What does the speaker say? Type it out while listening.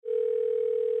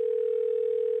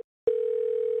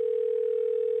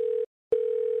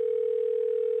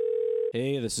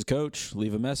Hey, this is Coach.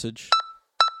 Leave a message.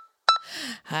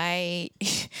 Hi,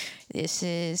 this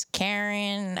is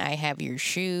Karen. I have your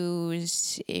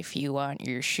shoes. If you want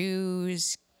your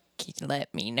shoes,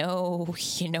 let me know.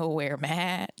 You know where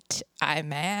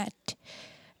I'm at.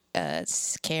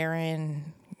 It's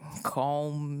Karen.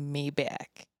 Call me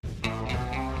back.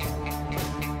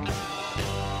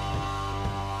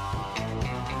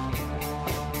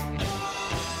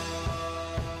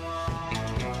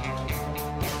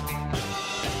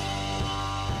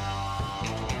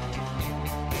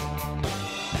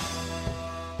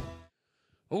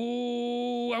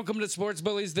 Ooh, welcome to Sports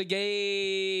Bullies, the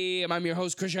game. I'm your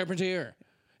host, Chris Charpentier.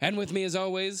 And with me, as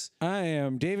always, I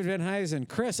am David Van Huysen.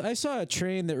 Chris, I saw a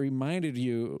train that reminded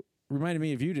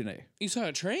me of you today. you saw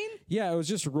a train? Yeah, it was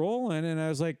just rolling, and I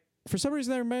was like, for some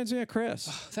reason, that reminds me of Chris.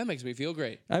 That makes me feel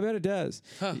great. I bet it does.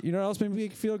 Huh. You know what else made me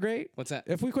feel great? What's that?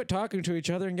 If we quit talking to each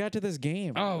other and got to this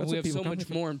game. Oh, That's we what have people so come much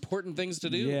for. more important things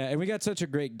to do. Yeah, and we got such a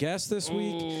great guest this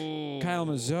week. Ooh. Kyle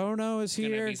Mazzono is It's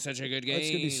going to here. be such a good game. It's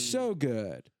going to be so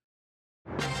good.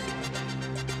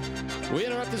 We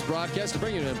interrupt this broadcast to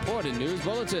bring you an important news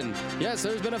bulletin. Yes,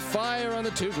 there's been a fire on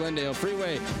the 2 Glendale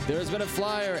Freeway. There has been a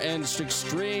fire and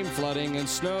extreme flooding and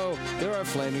snow. There are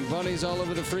flaming bunnies all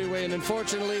over the freeway, and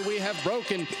unfortunately, we have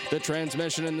broken the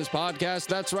transmission in this podcast.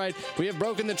 That's right, we have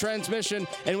broken the transmission,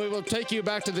 and we will take you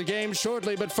back to the game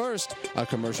shortly. But first, a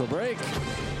commercial break.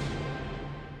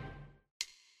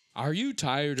 Are you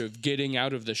tired of getting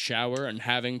out of the shower and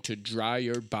having to dry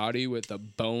your body with a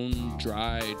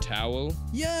bone-dry towel?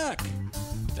 Yuck!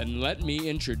 Then let me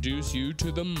introduce you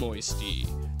to the Moisty,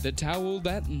 the towel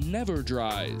that never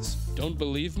dries. Don't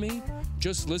believe me?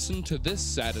 Just listen to this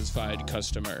satisfied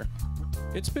customer.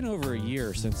 It's been over a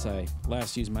year since I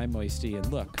last used my Moisty, and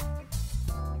look.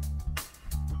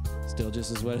 Still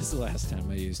just as wet as the last time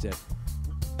I used it.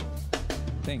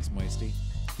 Thanks, Moisty.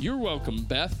 You're welcome,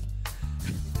 Beth.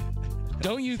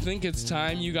 Don't you think it's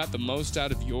time you got the most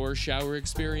out of your shower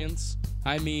experience?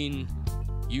 I mean,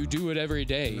 you do it every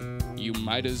day. You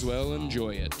might as well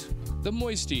enjoy it. The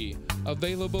Moisty,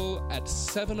 available at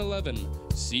 7-Eleven,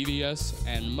 CVS,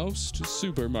 and most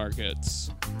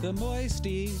supermarkets. The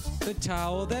Moisty, the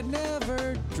towel that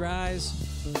never dries.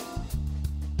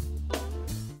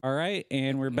 All right,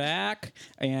 and we're back,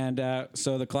 and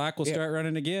so the clock will start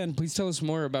running again. Please tell us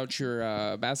more about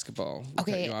your basketball. Cut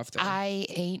Okay, you off there. I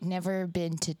ain't never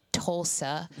been to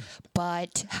Tulsa,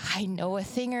 but I know a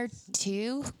thing or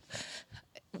two.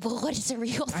 Well, what is a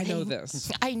real thing? I know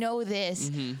this. I know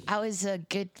this. I was a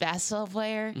good basketball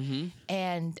player,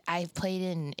 and I played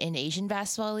in an Asian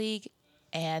basketball league,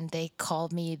 and they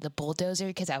called me the bulldozer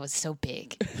because I was so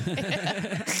big.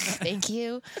 Thank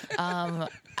you.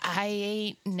 I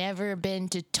ain't never been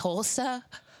to Tulsa,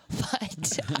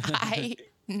 but I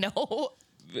know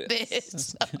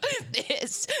this.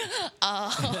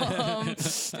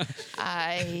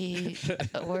 I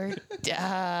worked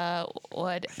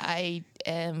what I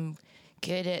am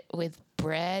good at with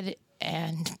bread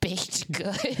and baked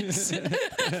goods.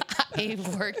 I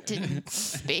worked in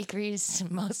bakeries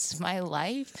most of my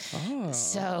life.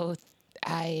 So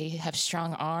I have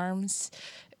strong arms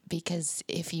because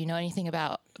if you know anything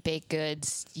about baked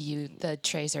goods, the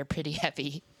trays are pretty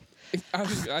heavy.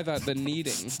 I thought the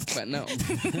kneading, but no.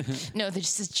 No, they're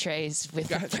just the trays with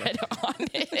the bread on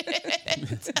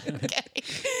it. Okay.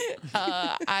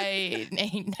 I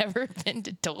ain't never been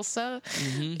to Tulsa.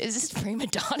 Is this prima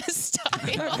donna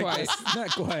style? Not quite.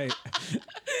 Not quite.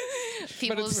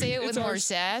 People say it with more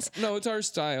sass. No, it's our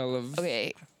style of,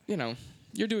 Okay.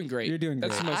 you're doing great. You're doing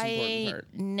That's great. the most I important ain't part.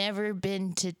 never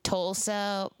been to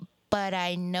Tulsa, but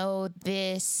I know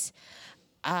this.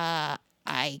 I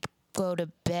go to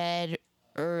bed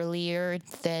earlier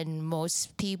than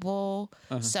most people,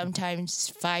 sometimes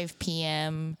 5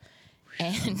 p.m.,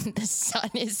 and the sun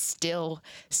is still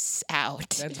out.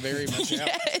 That's very much out.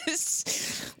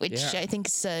 Yes, which Yeah. I think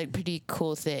is a pretty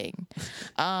cool thing.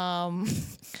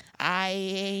 I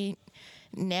ain't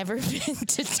never been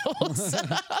to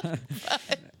Tulsa,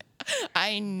 but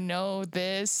I know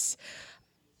this.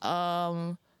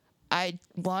 I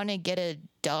want to get a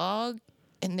dog,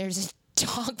 and there's a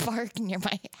dog park near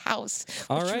my house.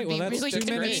 All which right, would well, be that's really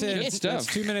 2 minutes in. convenient. Good stuff.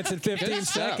 That's 2 minutes and 15 Good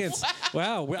stuff. seconds.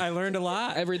 Wow, I learned a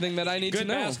lot. Everything that I need Good to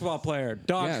know. basketball player,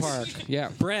 dog Yes. park, Yeah.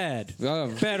 bread, Oh.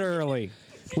 bed early.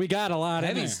 We got a lot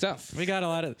Heavy in there. stuff. We got a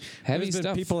lot of Heavy There's been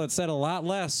stuff. people that said a lot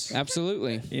less.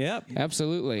 Absolutely. Yep.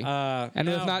 Absolutely. And with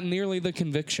no. not nearly the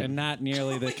conviction. And not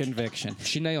nearly the conviction.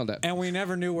 She nailed it. And we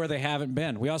never knew where they haven't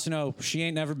been. We also know she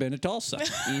ain't never been to Tulsa.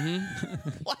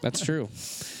 That's true.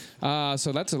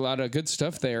 So that's a lot of good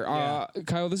stuff there. Yeah.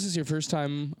 Kyle, this is your first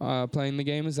time playing the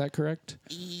game, is that correct?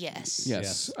 Yes.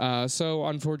 Yes. So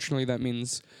unfortunately, that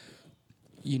means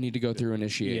you need to go through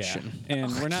initiation. Yeah.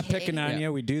 And we're not Okay. picking on Yeah.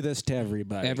 you. We do this to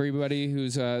everybody. Everybody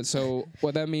who's so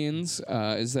what that means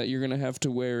is that you're gonna have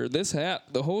to wear this hat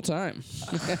the whole time.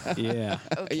 Yeah.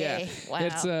 Okay. Yeah,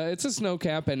 Wow. it's a snow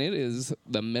cap, and it is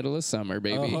the middle of summer,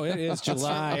 baby. Oh, it is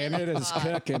July and it is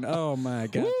cooking. Oh my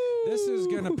God. This is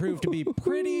going to prove to be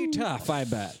pretty tough, I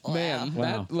bet. Man,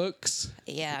 Wow. that looks.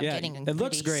 Yeah, I'm Yeah, getting it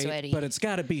looks pretty great, sweaty. but it's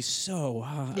got to be so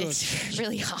hot. It's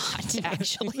really hot,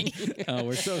 actually. Oh,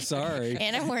 we're so sorry.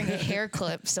 And I'm wearing a hair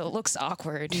clip, so it looks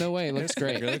awkward. No way, it looks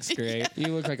great. It looks great. You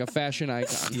look like a fashion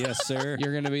icon. Yes, sir.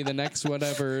 You're gonna be the next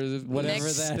whatever Whatever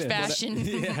Next that is.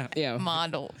 fashion Yeah.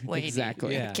 model lady.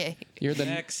 Exactly. Yeah. Okay. You're the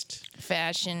Next,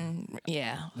 Fashion.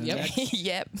 Yeah. Yep.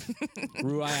 Yep.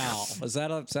 Rual. Was that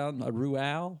a sound? A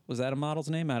Rual? Was that a model's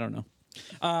name? I don't know.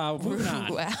 Moving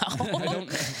on. Wow.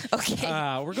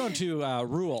 Okay. We're going to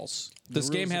rules. This rules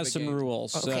game of has the some game.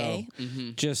 rules. Okay. So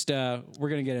just we're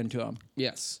going to get into them.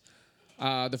 yes.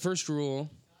 The first rule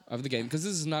of the game, because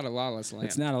this is not a lawless land.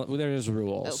 It's not. There's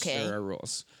rules. Okay. There are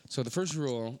rules. So the first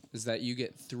rule is that you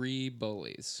get 3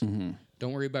 bullies.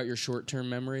 Don't worry about your short-term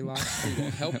memory loss. We will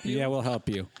help you. Yeah, we'll help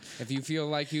you. If you feel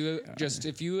like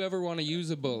if you ever want to use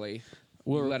a bully,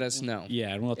 let us know.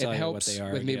 Yeah, and we'll tell it you helps what they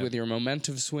are. with me yeah. with your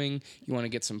momentum swing. You want to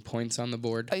get some points on the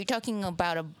board. Are you talking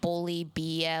about a bully?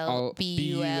 B-U-L-L-Y?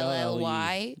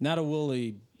 B-U-L-L-E. Not a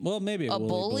woolly. Well, maybe a A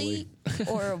woolly bully?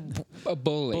 Or a A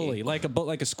bully. bully,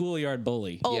 like a schoolyard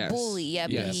bully. oh, Yes. bully? Yeah,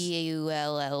 Yes.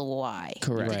 B-U-L-L-Y.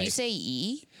 Correct. Did you Right. say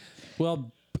E?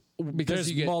 Well, Because there's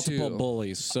you get multiple 2.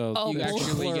 bullies, so Oh, You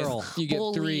actually plural. you get 3.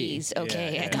 Bullies.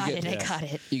 Okay, Yeah, I yeah. got You it. get- I got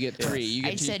it. You get 3. You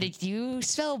get I to- said, did you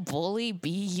spell bully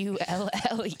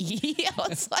B-U-L-L-E? I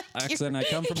was like, accent. I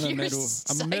come from the you're mid.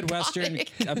 I'm a Midwestern.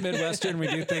 psychotic. I'm Midwestern. We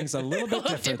do things a little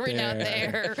bit different out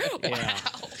there. there. Wow.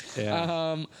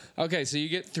 Yeah. Okay, so you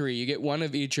get 3. You get 1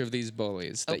 of each of these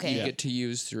bullies that Okay. you Yeah. get to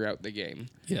use throughout the game.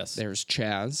 Yes. There's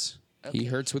Chaz. He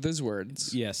hurts with his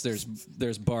words. Yes.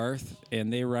 There's Barth,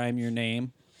 and they rhyme your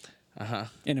name.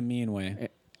 In a mean way.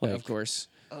 Like, Of course.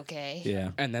 Okay.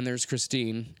 Yeah. And then there's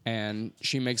Christine, and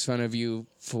she makes fun of you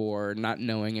for not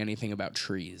knowing anything about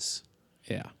trees.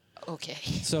 Yeah. Okay.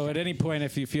 So at any point,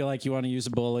 if you feel like you want to use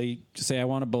a bully, just say I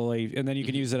want a bully, and then you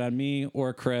can use it on me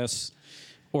or Chris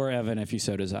or Evan if you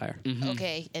so desire.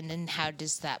 Okay. And then how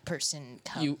does that person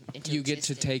come You into you get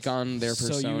to existence? take on their So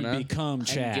persona. you would become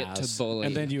Chaz, and get to bully.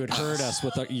 and then you would hurt us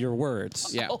with your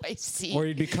words. Yeah. Oh, I see. Or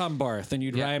you'd become Barth, and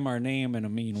you'd Yeah. rhyme our name in a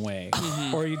mean way.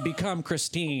 Or you'd become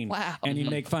Christine, Wow. and you'd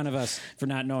make fun of us for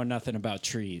not knowing nothing about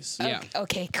trees. Yeah.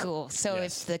 Okay, cool. So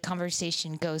Yes. if the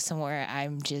conversation goes somewhere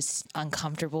I'm just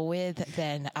uncomfortable with,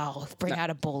 then I'll bring out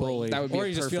a bully. Bully. That would be or a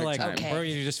you just feel like, perfect time. or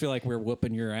you just feel like we're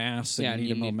whooping your ass, and Yeah, you and need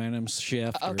you a need- momentum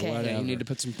shift Okay. or Yeah, whatever. You need to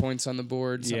put some points on the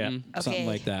board. yeah, Something. something Okay.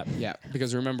 like that. Yeah,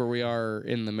 because remember we are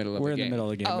in the middle of We're the in game. the middle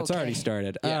of the game. Oh, It's already okay.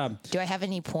 started. Yeah. Do I have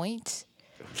any points?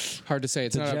 Hard to say.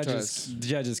 It's The not up to judges, us. the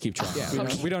judges keep track.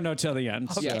 Yeah. We don't know till the end.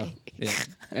 Okay. So, yeah.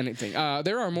 Anything.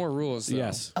 There are more rules, though.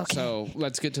 Yes. Okay. So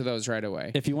let's get to those right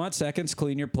away. If you want seconds,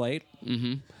 clean your plate.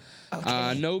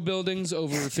 Okay. No buildings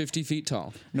over 50 feet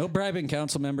tall. No bribing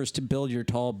council members to build your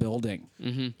tall building.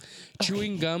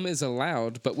 Chewing gum is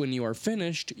allowed, but when you are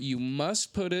finished, you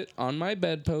must put it on my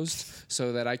bedpost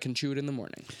so that I can chew it in the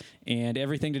morning. And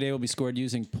everything today will be scored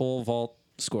using pole vault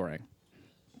scoring.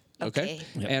 Okay?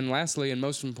 Okay. And lastly, and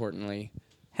most importantly,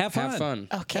 Have fun. have fun.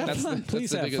 Okay. Have That's fun. the,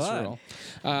 Please that's the have biggest fun.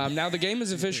 rule. Now the game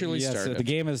is officially Yes, started. the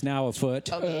game is now afoot.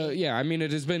 Yeah, I mean,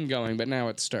 it has been going, but now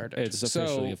it's started. It's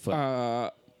officially so,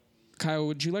 afoot. Kyle,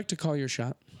 would you like to call your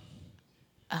shot?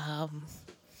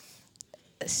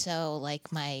 So like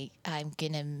I'm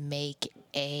gonna make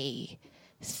a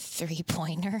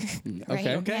 3-pointer right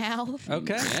Okay. now.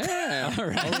 Okay. Yeah. All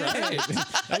right.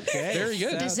 Okay. Very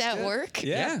good. Does that work?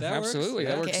 Yeah, that works. absolutely.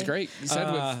 That works Okay. great. You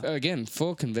said with, again,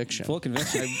 full conviction. Full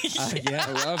conviction. Yeah,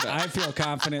 I love it. I feel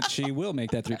confident she will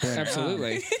make that 3-pointer.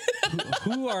 Absolutely.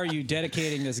 Who are you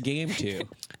dedicating this game to?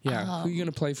 Yeah. Who are you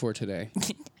going to play for today?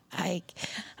 I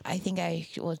think I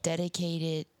will dedicate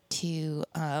it to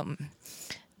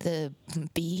the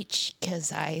beach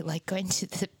because I like going to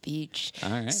the beach. All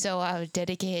right. So I would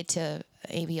dedicate it to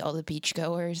maybe all the beach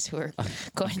goers who are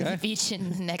going to the beach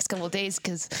in the next couple of days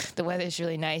because the weather is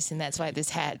really nice, and that's why this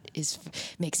hat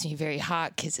makes me very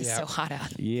hot because it's so hot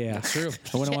out. Yeah. True.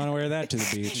 I wouldn't want to wear that to the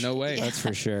beach. No way. That's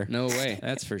for sure. No way.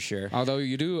 That's for sure. Although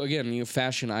you do, again, you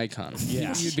fashion icon.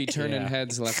 Yeah. You'd be turning Yeah.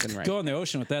 heads left and right. Go in the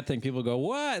ocean with that thing, people go,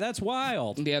 what? That's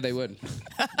wild. Yeah, they would.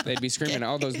 They'd be screaming at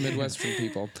all those Midwestern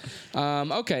people.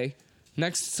 Okay.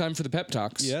 Next, it's time for the pep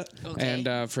talks. Yeah. Okay.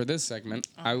 And for this segment,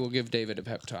 I will give David a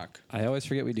pep talk. I always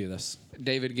forget we do this.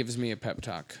 David gives me a pep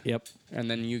talk. Yep. And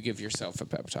then you give yourself a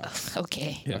pep talk.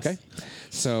 Okay. Yes. Okay?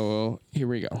 So here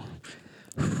we go.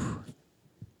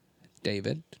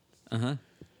 David,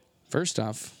 first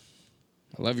off,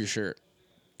 I love your shirt.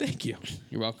 Thank you.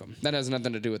 You're welcome. That has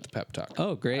nothing to do with the pep talk.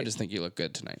 Oh, great. I just think you look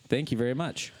good tonight. Thank you very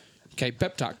much. Okay,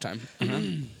 pep talk time.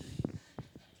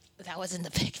 That wasn't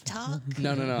the big talk.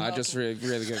 No. I just really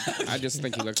good. I just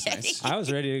think he looks nice. I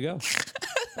was ready to go.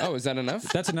 Oh, is that enough?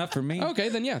 That's enough for me. Okay,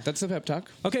 then yeah, that's the pep talk.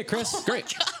 Okay, Chris.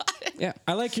 Great. Yeah.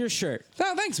 I like your shirt.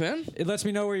 Oh, thanks, man. It lets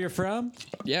me know where you're from,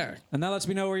 Yeah. and that lets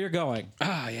me know where you're going.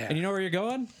 Ah, yeah. And you know where you're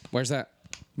going? Where's that?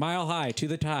 Mile high to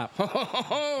the top.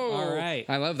 All right.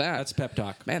 I love that. That's pep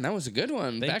talk. Man, that was a good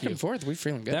one. Thank Back you. and forth. We're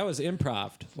feeling good. That was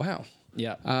improv. Wow.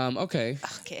 Yeah. Okay.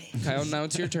 Okay. Kyle, now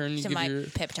it's your turn. You To give my your.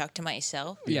 pep talk to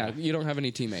myself. Yeah, you don't have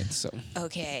any teammates, so.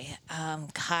 Okay.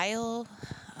 Kyle,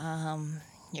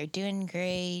 you're doing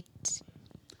great.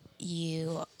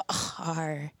 You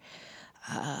are,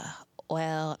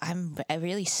 well, I'm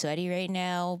really sweaty right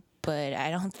now, but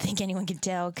I don't think anyone can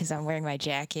tell because I'm wearing my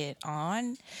jacket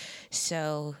on.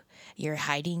 So you're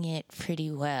hiding it pretty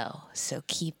well. So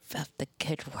keep up the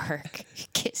good work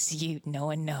because no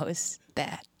one knows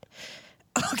that.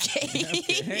 Okay.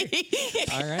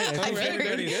 All right. I think right, very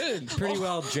everybody's good. pretty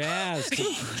well jazzed to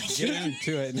get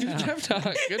into it now. Pep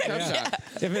talk. Good pep talk.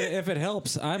 If it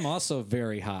helps, I'm also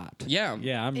very hot. Yeah.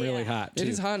 Yeah, I'm really Yeah. hot too. It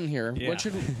is hot in here. Yeah. What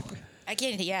should. I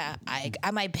can't. Yeah,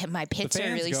 my pits are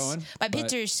fan's really going, my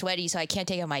pits but- are sweaty, so I can't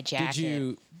take off my jacket. Did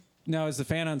you? Now is the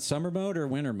fan on summer mode or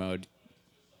winter mode?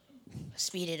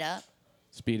 Speed it up?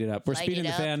 Speed it up. We're Light speeding it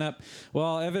the up. fan up.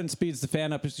 Well, Evan speeds the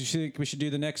fan up. Do you think we should do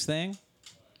the next thing?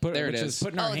 There it which is.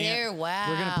 Putting our Oh, there, wow.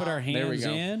 We're gonna put our There we hands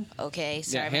go. in. Okay,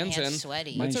 sorry, Yeah, my hands hands in.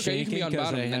 sweaty. It's okay, you can be on shaking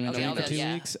 'cause bottom, I then haven't I'll drank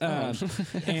go in up. 2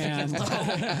 weeks.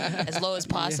 And As low as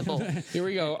possible. Here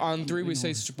we go. On 3, we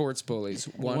say sports bullies.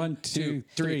 1, 2,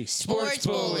 3. Sports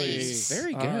bullies.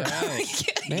 Very good. All right.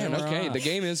 Man, We're okay. off. The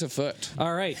game is afoot.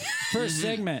 All right. First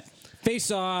segment.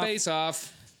 Face off. Face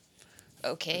off.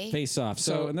 Okay. Face off.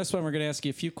 So So- in this one, we're going to ask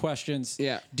you a few questions.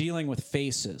 Yeah. Dealing with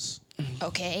faces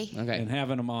Okay. Okay. and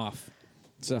having them off,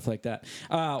 stuff like that.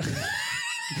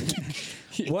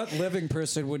 What living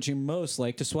person would you most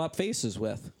like to swap faces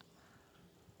with?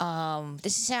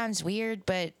 This sounds weird,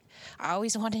 but I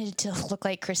always wanted it to look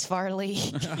like Chris Farley.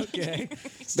 Okay.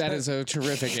 That is a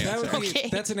terrific That answer. would be, Okay.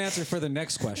 That's an answer for the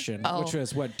next question, Oh. which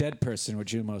was what dead person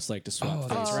would you most like to swap Oh,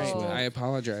 faces that's right. with? I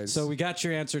apologize. So we got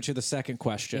your answer to the second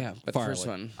question. yeah, but the Farley. first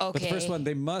one. But the first Okay. one,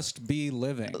 they must be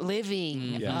living.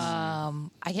 Living. Yes.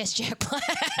 I guess Jack Black.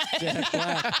 Jack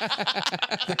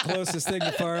Black. The closest thing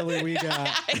to Farley we got.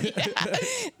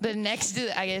 The next,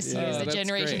 I guess, Yeah, is the that's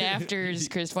generation great. after is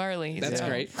Chris Farley. That's so.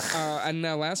 great. And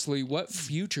now, lastly, what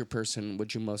future person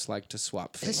would you most like to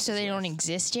swap faces So they don't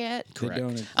exist yet? Correct. They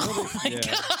don't, oh my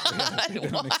God. They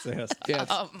don't exist. Yes.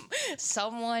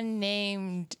 Someone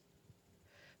named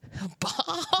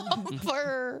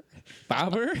Bobber.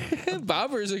 Bobber?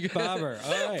 Bobber's a good. Bobber.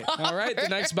 All right. All right, the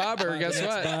next Bobber. Guess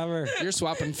what? Bobber. You're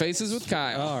swapping faces with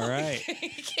Kyle. All right.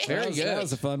 Very That good.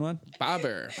 was a fun one.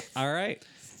 Bobber. All right.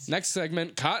 Next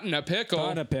segment, caught in a pickle.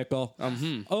 On a pickle.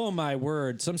 Oh my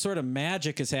word! Some sort of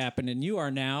magic has happened, and you are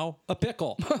now a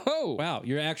pickle. Oh. Wow,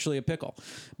 you're actually a pickle,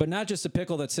 but not just a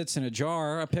pickle that sits in a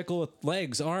jar. A pickle with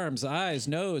legs, arms, eyes,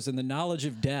 nose, and the knowledge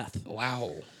of death.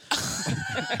 Wow.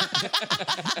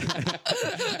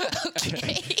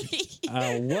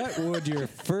 What would your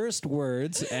first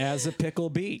words as a pickle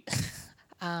be?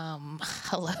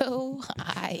 Hello,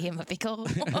 I am a pickle.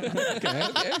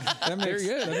 That makes,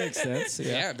 good. That makes sense.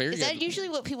 Yeah, Yeah. very Is good. that usually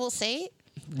what people say?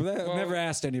 I've never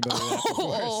asked anybody that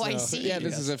before. Oh, I so- see. yeah,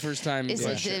 this is a first time Is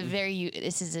question. it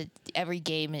this is every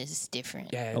game is different.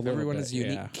 Yeah, A little everyone bit, is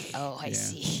unique, yeah. Oh, I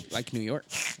see. like New York.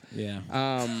 Yeah.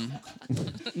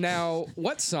 Now,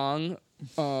 what song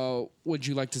would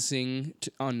you like to sing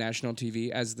on national TV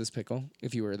as this pickle,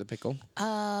 if you were the pickle?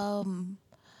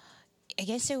 I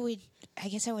guess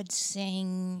I would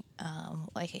sing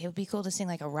like it would be cool to sing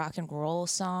like a rock and roll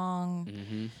song.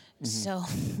 So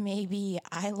maybe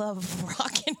I love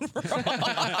rock and roll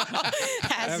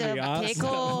as That'd be a awesome.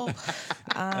 pickle.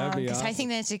 That'd be Because I awesome. think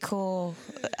that's a cool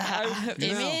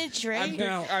image, right?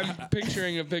 Now, I'm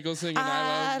picturing a pickle singing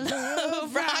I I love.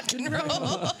 love rock and roll.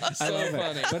 I So love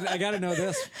funny. it. But I got to know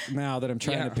this now that I'm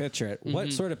trying Yeah. to picture it.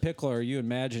 What sort of pickle are you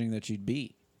imagining that you'd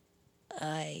be?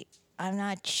 I'm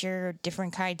not sure.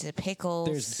 Different kinds of pickles.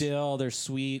 There's dill, there's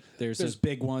sweet, there's those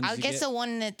big ones. I you guess get. the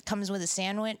one that comes with a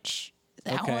sandwich.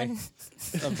 That Okay. one.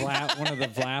 One of the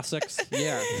Vlasics.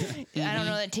 Yeah. I don't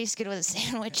know. That tastes good with a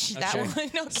sandwich. That Okay.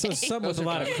 one. Okay. So some with a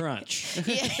lot of crunch.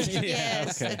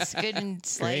 Yes, okay. it's good and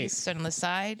sliced on the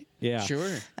side. Yeah.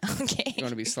 Sure. Okay. You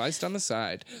want to be sliced on the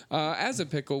side. As a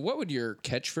pickle, what would your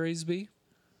catchphrase be?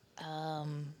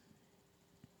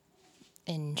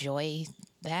 Enjoy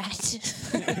that.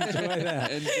 Enjoy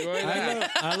that. Enjoy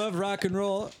that. I love rock and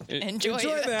roll. Enjoy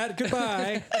that.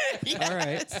 Goodbye. All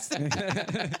right.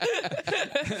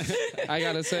 I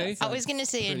gotta say, I was gonna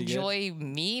say Pretty good. enjoy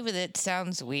me, but it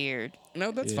sounds weird.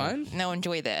 no, that's Yeah. fine. No,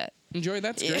 enjoy that. Enjoy.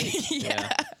 That's great.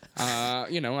 Yeah.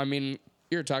 You know, I mean,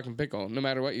 you're a talking pickle. No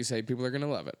matter what you say, people are gonna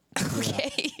love it.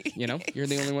 Okay. You know, you're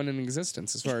the only one in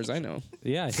existence, as far as I know.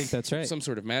 Yeah, I think that's right. Some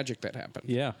sort of magic that happened.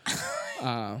 Yeah.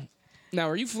 Now,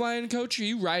 are you flying coach or are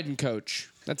you riding coach?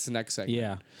 That's the next segment.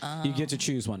 Yeah. You get to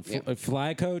choose one.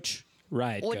 Fly coach,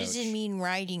 ride What coach. does it mean,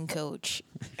 riding coach?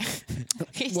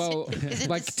 Well, Is it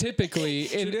like typically,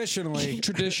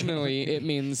 Traditionally, it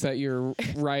means that you're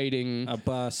riding a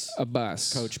bus, a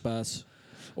bus. coach bus,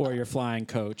 or you're flying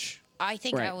coach. I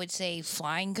think I Right. would say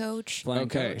flying coach. Flying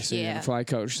Okay, coach. so you're Yeah. gonna fly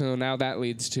coach. So now that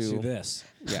leads Do to this.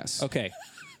 yes. Okay.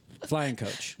 Flying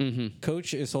coach.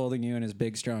 Coach is holding you in his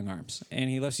big, strong arms, and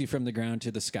he lifts you from the ground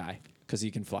to the sky because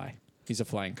he can fly. He's a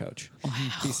flying coach. Wow.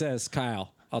 He says,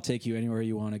 Kyle, I'll take you anywhere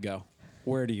you want to go.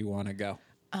 Where do you want to go?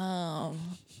 I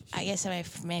guess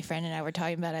my friend and I were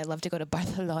talking about I'd love to go to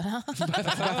Barcelona.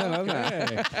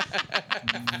 Okay.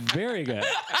 Very good.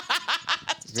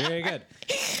 Very good.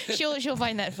 she'll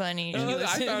find that funny. I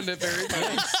found it very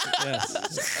funny.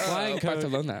 Yes. Flying coach.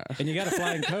 Barcelona. And you got a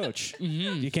flying coach.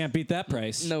 You can't beat that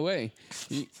price. No way.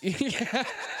 Yeah.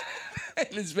 And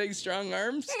his big, strong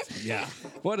arms. Yeah.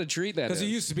 What a treat that is. Because he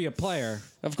used to be a player.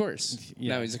 Of course.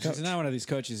 Yeah. Now he's a coach. He's not one of these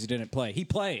coaches who didn't play. He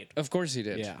played. Of course he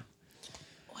did. Yeah.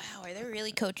 Wow, are there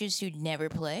really coaches who never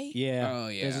play? Yeah. Oh,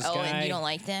 yeah. There's this Oh, guy, and you don't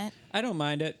like that? I don't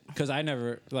mind it because I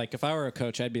never, like, if I were a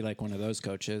coach, I'd be like one of those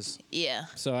coaches. Yeah.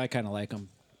 So I kind of like them.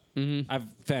 Mm-hmm. I've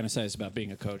fantasized about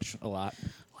being a coach a lot.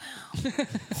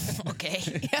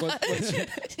 Okay. What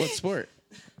sport?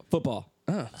 Football.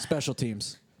 Special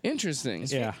teams. Interesting.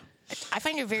 Yeah. I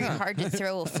find it very hard to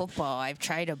throw a football. I've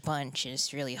tried a bunch, and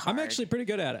it's really hard. I'm actually pretty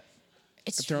good at it.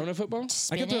 it's Throwing a football? I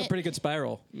spin can throw a it. pretty good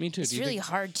spiral. Me too. It's Do you really think-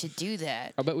 hard to do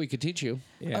that. I'll bet we could teach you.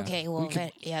 Yeah. Okay, well,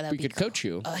 that'd We be could cool. coach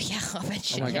you. Oh yeah, I'll bet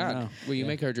you. Oh my can. God. know. Will you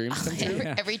make our dreams come true?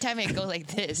 Every time it goes like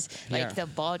this, like Yeah. the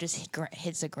ball just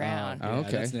hits the ground. Oh,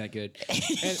 okay. That's not good.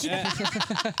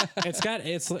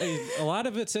 It's a lot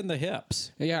of it's in the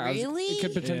hips. Yeah. Really? It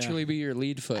could potentially Yeah. be your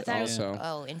lead I foot thought it was- also.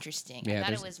 oh, interesting. Yeah, I thought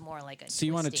there's- it was more like a. So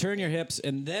you want to twisting turn your thing. hips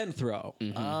and then throw.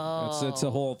 Oh, It's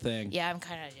a whole thing. Yeah, I'm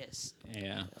kind of just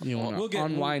Yeah. You want We'll to get-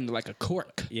 unwind like a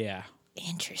cork. Yeah.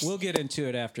 interesting. We'll get into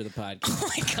it after the podcast. Oh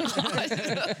my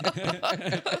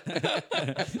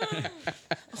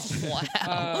god!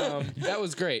 Wow. That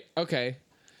was great. Okay.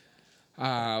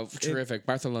 Terrific.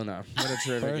 Barcelona. What a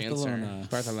terrific answer.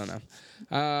 Barcelona.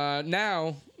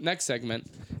 Now, next segment,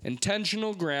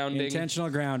 intentional grounding. Intentional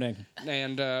grounding.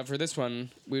 And for this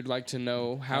one, we'd like to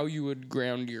know how you would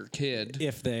ground your kid.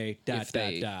 If they If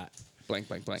they- dot. Blank,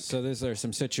 blank, blank. So these are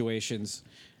some situations.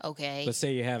 Okay. Let's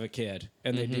say you have a kid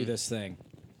and they do this thing.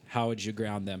 How would you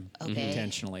ground them Okay.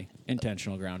 intentionally?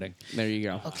 Intentional grounding. There you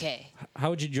go. Okay. How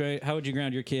would you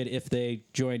ground your kid if they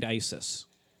joined ISIS?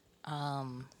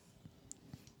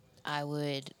 I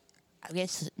would, I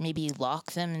guess, maybe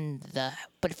lock them in the.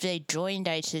 But if they joined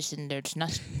ISIS, and there's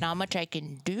not much I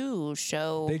can do,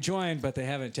 so They joined, but they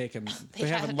haven't taken. They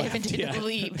haven't even left didn't yet.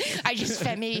 leave. I just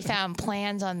maybe found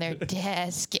plans on their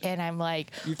desk, and I'm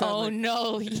like, You found, oh like-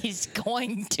 no, he's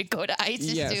going to go to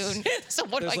ISIS Yes. soon. So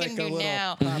what There's do I like can a do little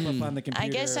now? pop-up on the computer. I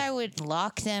guess I would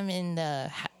lock them in the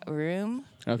room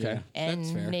Okay. That's fair.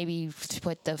 and maybe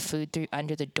put the food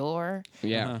under the door.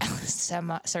 Yeah.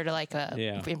 Some sort of like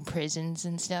Yeah. in prisons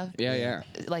and stuff. Yeah, yeah.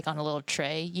 Like on a little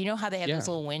tray. You know how they have Yeah. those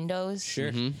little windows?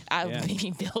 Sure. I would Yeah.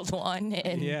 maybe build one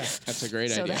and Yeah. That's a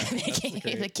great so idea. that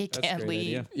the kid That's a can't great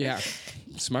leave. idea. Yeah.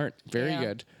 Smart. Very Yeah.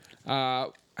 good.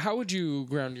 How would you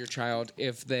ground your child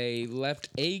if they left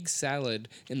egg salad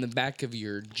in the back of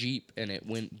your Jeep and it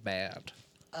went bad?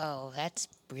 Oh, that's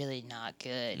really not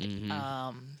good.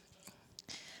 Mm-hmm.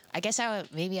 I guess I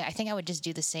think I would just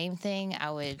do the same thing. I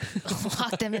would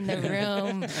lock them in the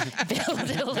room, build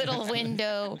a little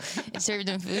window, and serve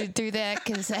them food through that.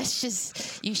 Because that's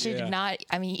just, you should Yeah. not,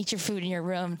 I mean, eat your food in your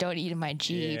room. Don't eat in my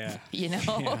Jeep, Yeah. you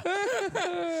know?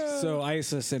 So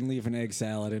ISIS and leave an egg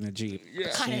salad in a Jeep.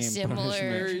 Kind of Same similar.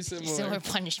 punishment. Very similar. Similar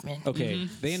punishment. Okay,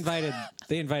 they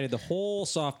invited the whole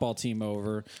softball team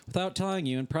over without telling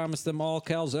you and promised them all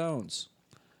calzones.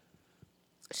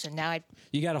 So now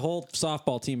You got a whole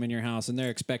softball team in your house, and they're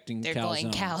expecting they're calzones.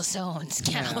 going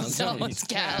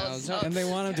calzones. And they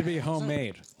want them to be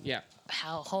homemade. Yeah,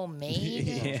 How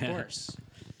homemade? of course.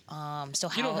 So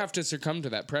how You don't have to succumb to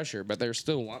that pressure, but they're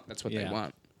still want. That's what they Yeah.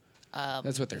 want.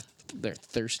 That's what they're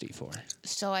thirsty for.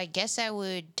 So I guess I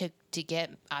would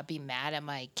I'd be mad at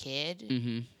my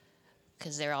kid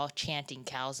because they're all chanting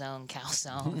calzone,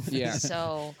 calzone. Yeah.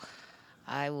 So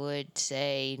I would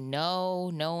say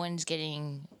no one's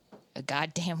getting a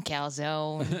goddamn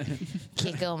calzone.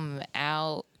 Kick them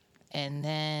out, and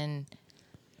then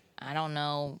I don't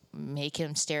know, make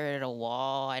him stare at a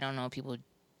wall. I don't know, people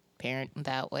parent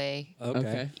that way.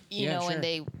 Okay. You Yeah, know, sure. when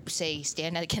they say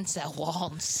stand against that wall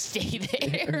and stay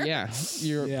there. Yeah,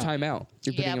 you're Yeah. timeout.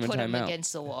 You're putting them in put them timeout.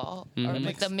 against the wall,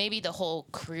 or maybe the whole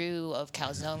crew of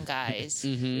calzone guys.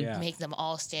 Yeah. Make them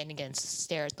all stand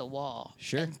stare at the wall.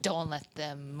 Sure. And don't let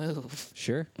them move.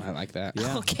 Sure. I like that.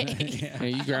 Yeah. Okay. Yeah,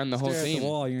 you ground the whole Stare at team. the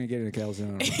wall, you're going to get a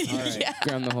calzone. All right.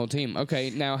 Ground the whole team.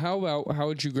 Okay, now how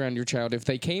would you ground your child if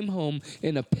they came home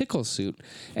in a pickle suit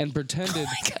and pretended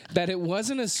that it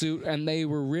wasn't a suit and they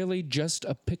were really just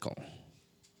a pickle?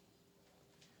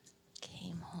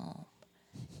 Came home,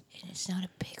 and it's not a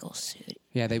pickle suit.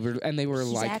 Yeah, they were He's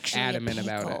like actually a adamant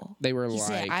about it. pickle. They were He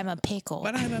said, like, I'm a pickle.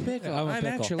 "But I'm a pickle. I'm a I'm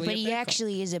pickle." actually." But a he pickle."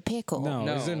 actually is a pickle. No,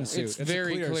 No, he's in a suit. it's a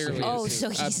very clear clearly suit. a Oh,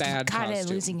 suit. so A he's bad kind of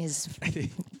costume. losing his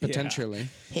Potentially,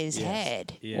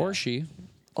 head. Yeah. or she.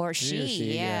 Or He she, or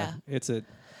she, yeah. It's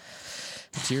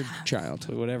It's your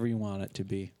child. whatever you want it to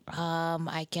be.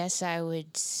 I guess I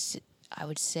would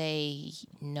say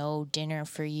no dinner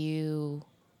for you.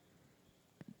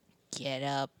 Get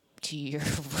up to your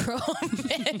room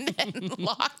and then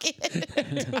lock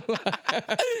it. Okay,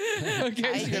 I so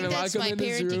you're think gonna lock that's him my in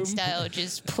his parenting room. style.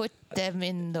 Just put them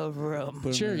in the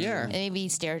room. Sure, yeah. And maybe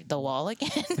stare at the wall again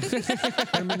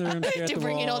Put 'em in the room, stare at to the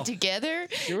bring it all wall. together.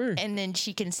 Sure. And then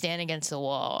she can stand against the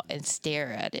wall and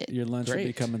stare at it. Your lunch will be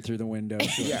Great. coming through the window.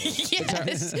 Yeah,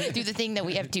 Yes. Do the thing that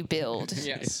we have to build.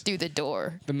 Yes. Through the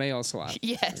door. the mail slot.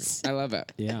 Yes. I love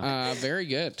it. Yeah. Very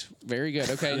good. Very good.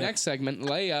 Okay, next segment,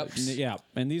 layups. Yeah,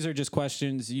 and these are just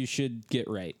questions you should get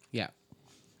right. Yeah.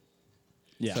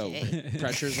 Yeah. So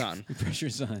pressure's on.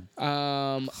 Pressure's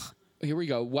on. Here we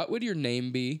go. What would your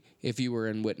name be if you were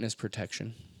in witness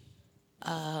protection?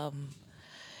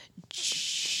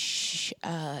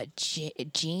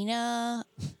 Gina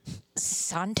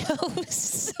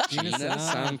Santos. Gina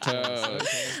Santos.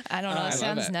 I don't know. I It love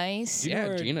sounds it. nice. Do you know Yeah,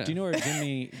 where, Gina. Do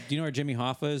you know where Jimmy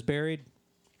Hoffa is buried?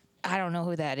 I don't know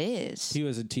who that is. He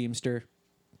was a Teamster.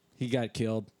 He got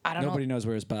killed. I don't know. Nobody knows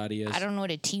where his body is. I don't know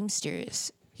what a Teamster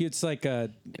is. It's like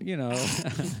a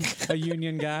a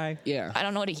union guy. Yeah. I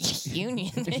don't know what a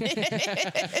union is.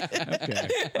 Okay.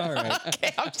 All right.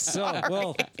 Okay, I'm So, sorry.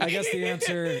 well, I guess the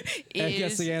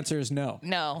answer is no.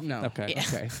 No. No. Okay. Yeah.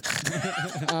 Okay.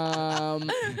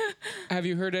 Have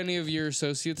you heard any of your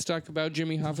associates talk about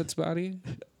Jimmy Hoffa's body?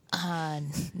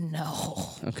 No.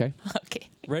 Okay. Okay.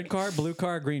 Red car, blue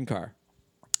car, green car.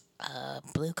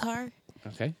 Blue car?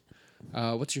 Okay.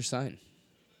 What's your sign?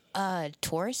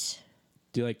 Taurus?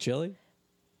 Do you like chili?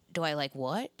 Do I like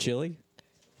what? Chili?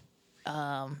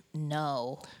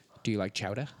 No. Do you like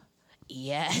chowder?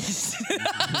 Yes.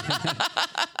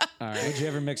 Would you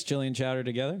ever mix chili and chowder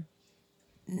together?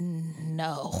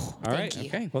 No. All Thank right. you.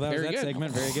 Okay. Well, that Very was that good.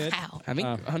 segment. Very good. Wow. I think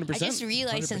 100%. I just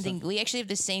realized 100%. something. We actually have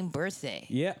the same birthday.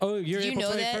 Yeah. Oh, you're Did you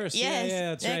April know that? 21st. Yes. Yeah,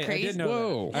 that's Isn't that right. I crazy? did know Whoa.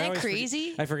 that. Isn't that I always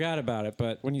crazy? I forgot about it,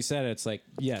 but when you said it, it's like,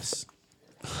 yes.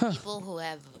 People who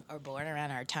are born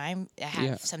around our time have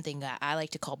Yeah. something that I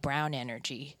like to call brown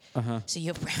energy. So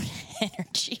you have brown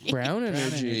energy. Brown energy.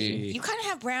 energy. You kind of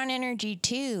have brown energy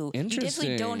too. You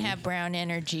definitely don't Interesting. have brown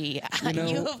energy. You know-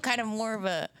 You have kind of more of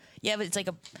a but it's like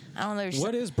a I don't know. there's-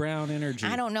 What is brown energy?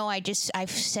 I don't know. I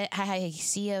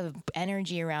see a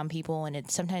energy around people, and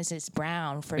sometimes it's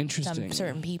brown for Interesting. some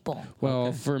certain people.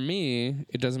 Well, for me,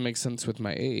 it doesn't make sense with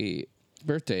my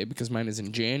birthday because mine is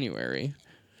in January.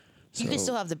 You can So-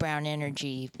 still have the brown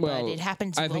energy, but Well, it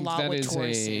happens I a think lot that with is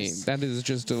Tauruses. that is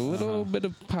just a little bit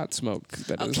of pot smoke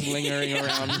that is lingering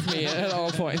around me at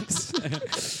all points.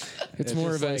 It's more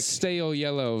just of a like- stale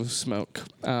yellow smoke.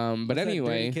 But What's that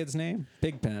anyway, dirty kid's name?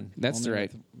 Big Pen. That's Only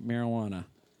right. with Marijuana.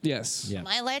 yes. Yeah. Am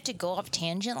I allowed to go off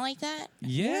tangent like that?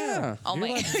 Yeah. Oh You're my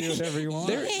allowed to do whatever you want.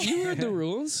 You heard the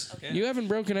rules. You haven't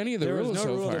broken any of the There was rules no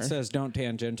so rule far. that says don't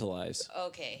tangentialize.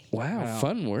 Okay. Wow, Wow.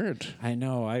 fun word. I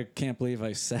know. I can't believe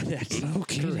I said it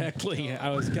correctly.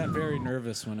 I got very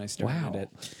nervous when I started Wow. it.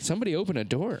 Somebody open a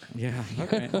door. Yeah.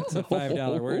 Okay. That's a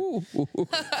 $5 word. Ooh,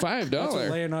 That's what $5.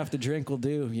 laying off the drink will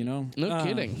do, you know? No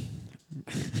kidding.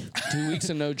 2 weeks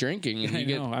of no drinking, and I you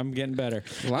get know, I'm getting better.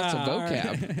 lots of all right.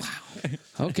 vocab.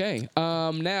 Wow. Okay.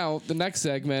 Now the next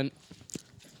segment.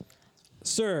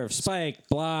 Serve, spike,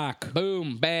 block.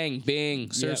 Boom, bang,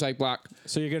 bing. Serve, Yep. psych, block.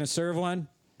 So you're going to serve one,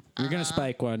 you're going to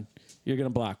spike one, you're going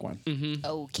to block one.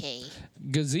 Okay.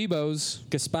 Gazebos,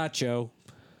 Gazpacho,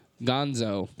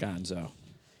 gonzo. gonzo.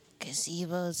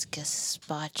 Gazebos,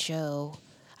 gazpacho.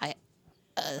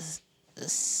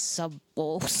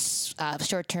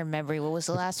 Short-term memory. What was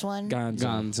the last one? Gonzo.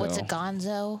 Gonzo. What's a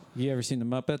gonzo? You ever seen the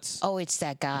Muppets? Oh, it's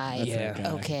that guy. That's Yeah. that guy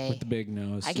Okay. With the big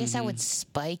nose. I guess I would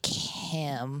spike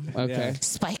him. Okay. Yeah.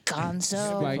 Spike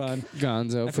gonzo. Like Fun.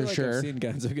 gonzo I for feel like sure. I've seen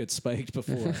Gonzo get spiked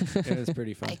before. It was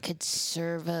pretty fun. I could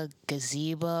serve a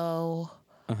gazebo.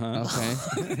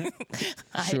 Okay.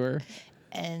 Sure.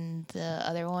 And the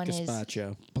other one is,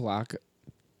 Gazpacho. Block.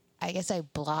 I guess I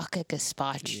block a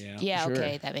gazpacho. Yeah. Sure.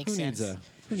 Okay, that makes Who sense.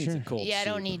 needs a cold Yeah, I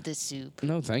don't soup? need the soup.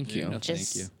 No, thank you. No,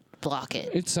 Just thank you. block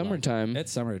it. It's summertime,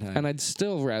 It's summertime. and I'd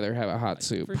still rather have a hot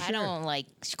soup. For I sure. don't like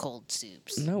cold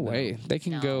soups. No way. They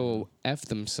can No. go F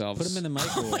themselves. Put them in the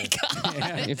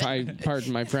microwave. if I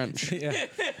pardon my French. Yeah.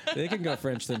 They can go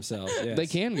French themselves. Yes. They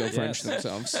can go French Yes.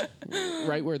 themselves.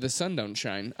 Right where the sun don't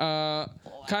shine.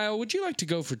 Kyle, would you like to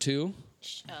go for 2?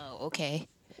 Oh, okay.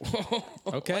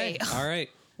 Okay. Wait. All right.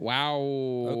 Wow.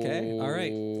 Okay. All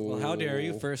right. Well, how dare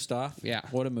you? First off. Yeah.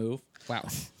 What a move. Wow.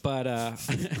 But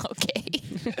Okay.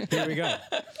 here we go.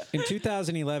 In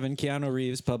 2011, Keanu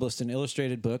Reeves published an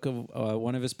illustrated book of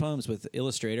one of his poems with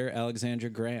illustrator Alexandra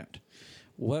Grant.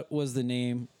 What was the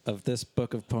name of this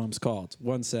book of poems called?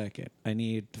 1 second. I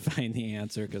need to find the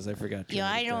answer because I forgot to Yeah,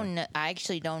 write I it don't down. know. I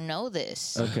actually don't know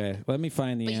this. Okay. Let me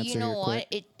find the But answer you know here what?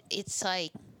 quick. It's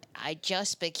like I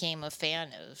just became a fan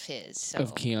of his. So,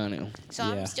 Of Keanu. so Yeah.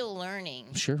 I'm still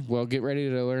learning. Sure. Well, get ready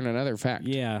to learn another fact.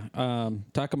 Yeah.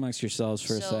 Talk amongst yourselves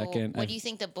for a So second. what do you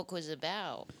think the book was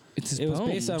about? It's his It was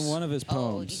poems. based on one of his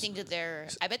poems. Oh, do you think that they're?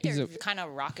 I bet He's they're a- kind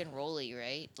of rock and rolly,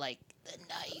 right? Like the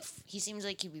knife. He seems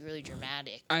like he'd be really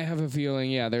dramatic. I have a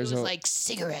feeling, yeah, It there's was a... like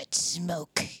cigarette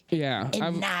smoke yeah.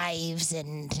 and knives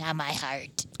and my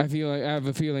heart. I have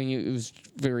a feeling it was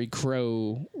very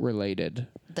Crow related.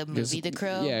 The movie The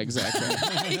Crow. Yeah, exactly.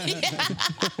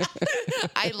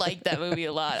 I liked that movie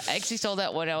a lot. I actually saw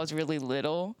that when I was really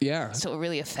little. Yeah. So it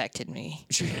really affected me.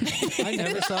 I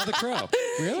never saw The Crow.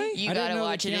 Really? You I gotta didn't know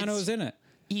watch that it. Keanu was in it.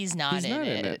 He's not, He's not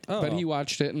in it. Oh. But he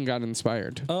watched it and got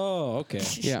inspired. Oh, okay.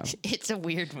 Yeah. It's a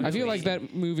weird movie. I feel like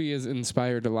that movie has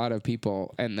inspired a lot of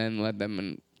people and then led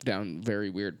them down very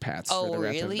weird paths for Oh, the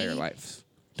rest of really? their life.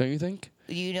 Don't you think?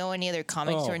 Do you know any other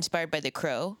comics that Oh. are inspired by The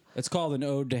Crow? It's called An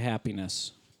Ode to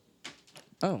Happiness.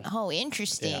 Oh. Oh,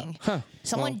 interesting. Huh.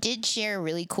 Someone Well, did share a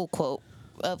really cool quote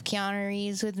of Keanu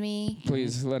Reeves with me.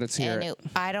 please let us hear And it.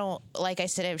 I don't, like I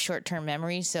said, I have short-term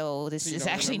memory, so this you is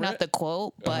don't actually remember not it? the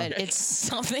quote, but Okay. it's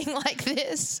something like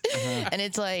this. And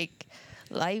it's like,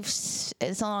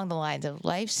 it's along the lines of,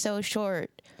 life's so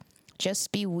short.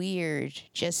 Just be weird.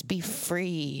 Just be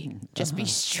free. Just be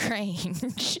strange.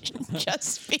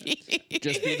 Just be.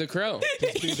 Just be the crow.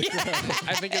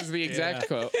 I think it's the exact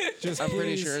quote. I'm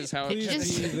pretty sure it's how it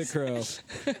Please should be the crow.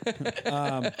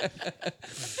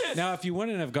 Now, if you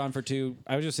wouldn't have gone for 2,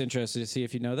 I was just interested to see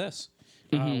if you know this.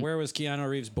 Where was Keanu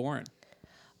Reeves born?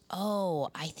 Oh,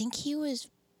 I think he was.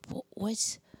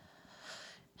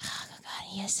 Oh, God,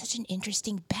 he has such an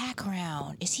interesting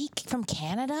background. Is he from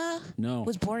Canada? No.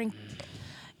 Was born in.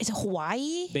 Is it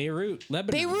Hawaii? Beirut,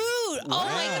 Lebanon. Beirut. Oh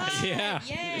my God. Yeah.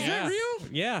 Yes. Is that real?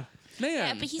 Yeah. Man.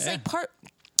 Yeah, but he's like part.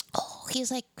 Oh, he's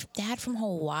like dad from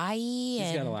Hawaii.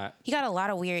 He's got and a lot. He got a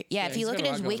lot of weird. Yeah, if you he's look got at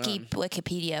a his lot going on.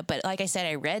 Wikipedia, but like I said,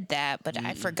 I read that, but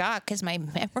I forgot because my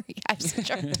memory. I have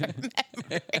such a memory.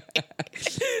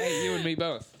 Hey, you and me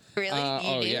both. Really? You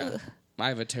oh, do? yeah. I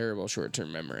have a terrible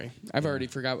short-term memory. I've already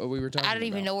forgot what we were talking about. I don't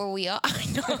even know where we are.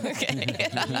 No, okay.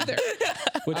 either.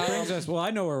 Which brings us, well,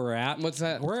 I know where we're at. What's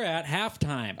that? We're at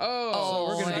halftime. Oh,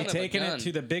 We're going son to of be a taking gun. it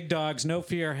to the Big Dogs No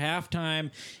Fear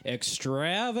halftime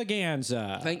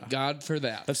extravaganza. Thank God for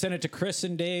that. Let's send it to Chris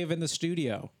and Dave in the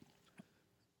studio.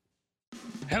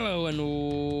 Hello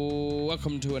and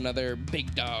welcome to another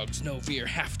Big Dogs No Fear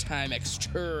halftime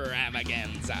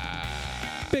extravaganza.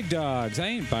 Big Dogs, I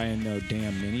ain't buying no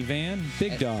damn minivan.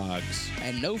 Big Dogs.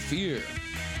 And no fear.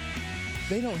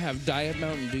 They don't have Diet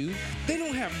Mountain Dew. They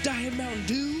don't have Diet Mountain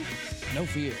Dew. No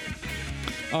fear.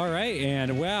 All right,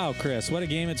 and wow, Chris, what a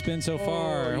game it's been so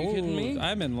far. are you kidding me?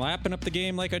 I've been lapping up the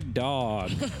game like a dog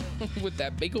With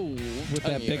that big old with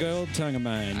that big old tongue of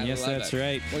mine. I Yes, love that's it.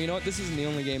 right. Well, you know what? This isn't the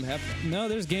only game happening. No,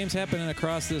 there's games happening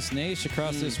across this nation,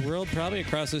 across this world, probably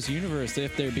across this universe,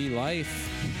 if there be life.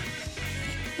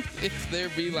 If there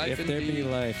be life If there be indeed.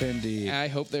 life, indeed. I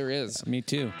hope there is. Me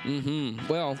too.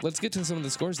 Well, let's get to some of the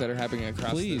scores that are happening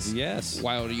across Please, this yes.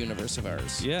 wild universe of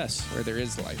ours. Yes. Where there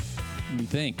is life. We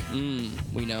think.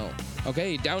 We know.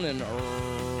 Okay, down in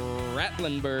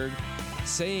Ratlenberg,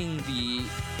 saying the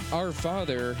Our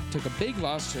Father took a big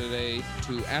loss today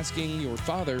to asking your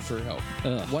father for help.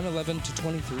 111 to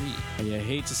 23. You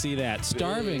hate to see that.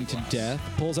 Starving to loss. death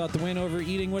pulls out the win over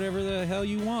eating whatever the hell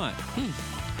you want.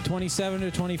 27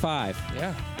 to 25.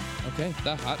 Yeah. Okay.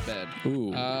 The hotbed.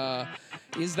 Ooh.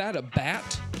 Is that a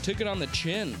bat? Took it on the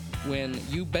chin. When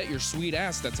you bet your sweet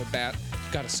ass that's a bat,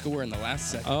 got a score in the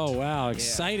last second. Oh, wow.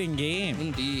 Exciting game.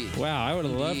 Indeed. Wow, I would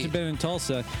have loved to have been in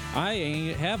Tulsa.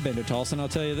 I have been to Tulsa, and I'll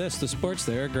tell you this, the sports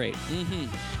there are great.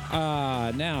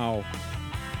 Now,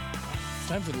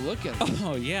 Time for the look-in.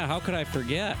 oh, yeah, how could I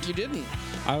forget? You didn't.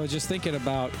 I was just thinking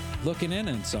about looking in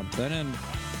on something, and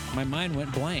my mind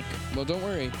went blank. Well, don't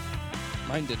worry.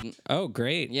 Mine didn't. Oh,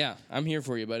 great. Yeah, I'm here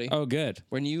for you, buddy. Oh, good.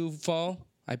 When you fall,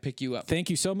 I pick you up. Thank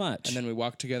you so much. And then we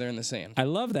walk together in the sand. I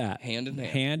love that. Hand in hand.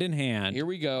 Hand in hand. Here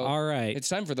we go. All right. It's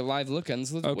time for the live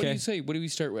look-ins. What do Okay. you say? What do we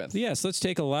start with? Yes, let's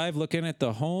take a live look in at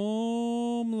the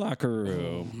home locker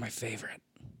room. My favorite.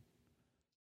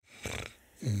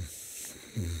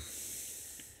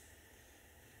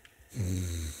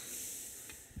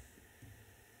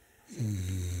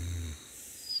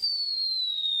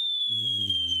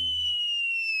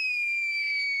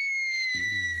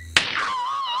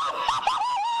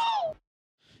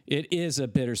 It is a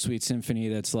bittersweet symphony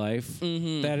that's life.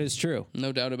 That is true.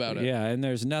 No doubt about it. Yeah, and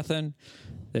there's nothing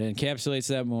that encapsulates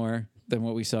that more than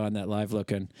what we saw in that live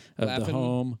looking of the Laughing.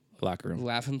 home locker room.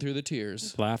 Laughing through the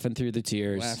tears. Laughing through the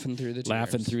tears. Laughing through the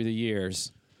Laughing tears. through the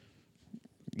years.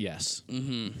 Yes.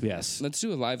 Yes. Let's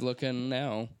do a live look-in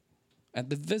now at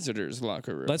the visitors'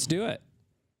 locker room. Let's do it.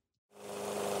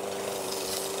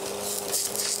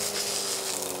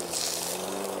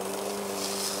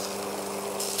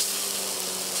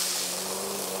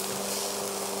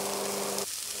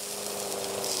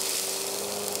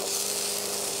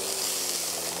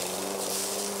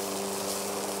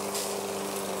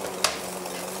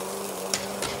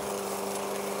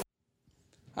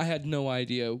 I had no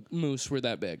idea moose were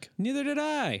that big. Neither did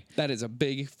I. That is a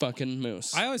big fucking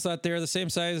moose. I always thought they were the same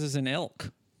size as an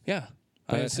elk. yeah,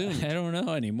 I But assume. I don't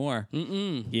know anymore.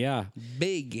 Yeah.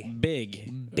 Big.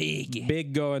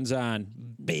 Big goings on.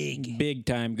 Big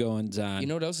time goings on. You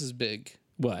know what else is big?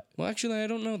 what? Well, actually, I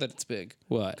don't know that it's big.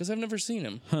 What? Because I've never seen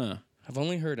him. Huh. I've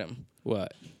only heard him.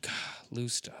 What? Lou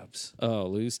Stubbs. Oh,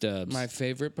 Lou Stubbs. My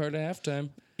favorite part of halftime.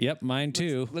 Yep, mine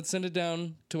too. Let's send it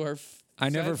down to our... I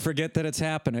never forget that it's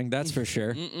happening. That's for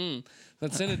sure.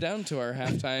 Let's send it down to our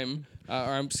halftime...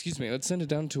 let's send it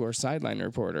down to our sideline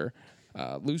reporter,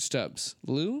 Lou Stubbs.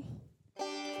 Lou?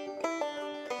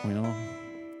 Well,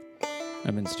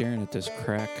 I've been staring at this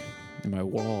crack in my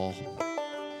wall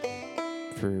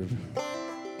for the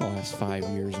last 5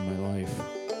 years of my life.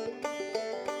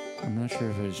 I'm not sure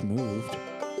if it's moved.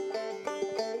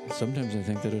 Sometimes I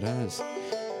think that it has.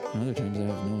 And other times I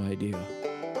have no idea.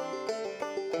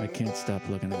 I can't stop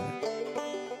looking at it.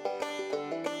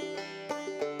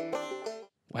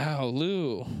 Wow,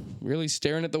 Lou. Really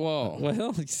staring at the wall.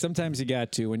 Well, sometimes you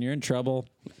got to. When you're in trouble,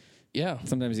 Yeah.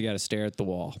 sometimes you got to stare at the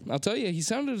wall. I'll tell you, he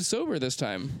sounded sober this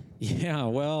time. Yeah,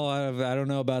 well, I don't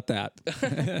know about that.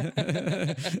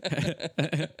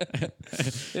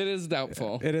 It is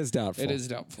doubtful. It is doubtful. It is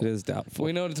doubtful. It is doubtful.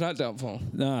 We know it's not doubtful.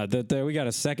 No, that we got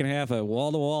a second half of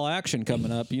wall-to-wall action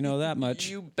coming up. You know that much.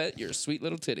 You bet your sweet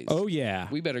little titties. Oh, yeah.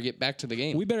 We better get back to the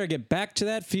game. We better get back to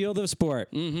that field of sport.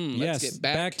 Let's Yes, get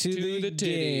back to to the the titties.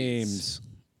 games.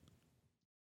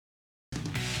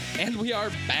 And we are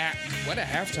back. What a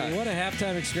halftime. What a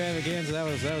halftime extravaganza. That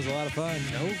was a lot of fun.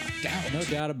 No doubt. No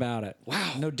doubt about it.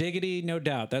 Wow. No diggity, no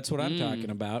doubt. That's what I'm talking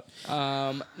about.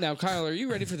 Now, Kyle, are you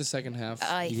ready for the second half?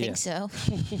 I Yeah. think so.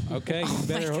 Okay, you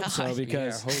better hope so God.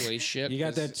 because yeah, holy shit. you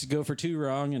got that to go for 2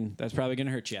 wrong, and that's probably going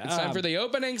to hurt you. It's time for the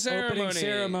opening ceremony. opening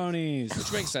ceremonies.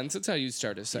 Which makes sense. That's how you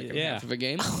start a second Yeah. half of a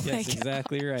game. Yes,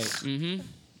 exactly right. Mm-hmm.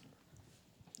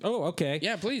 Oh, okay.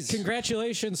 Yeah, please.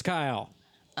 Congratulations, Kyle.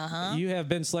 You have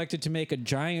been selected to make a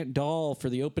giant doll for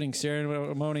the opening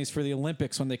ceremonies for the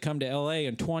Olympics when they come to LA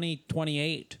in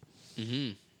 2028. Mm-hmm.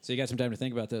 So you got some time to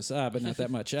think about this, but not that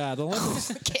much. The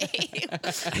Olympics. Okay.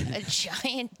 A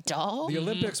giant doll? The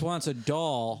Olympics wants a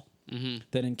doll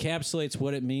that encapsulates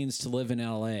what it means to live in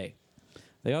LA.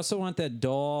 They also want that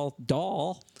doll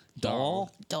Doll.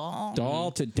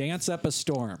 to dance up a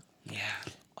storm. Yeah.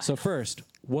 So first,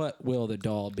 what will the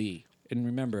doll be? And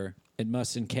remember, it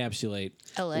must encapsulate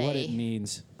LA. what it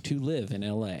means to live in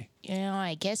LA. You know,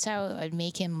 I guess I would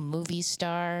make him a movie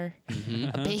star,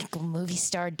 a big movie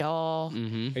star doll.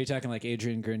 Are you talking like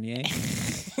Adrian Grenier?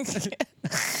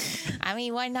 I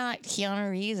mean, why not Keanu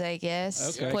Reeves? I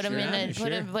guess Okay, put him sure. in a Sure.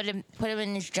 put him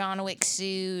in his John Wick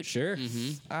suit. Sure.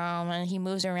 And he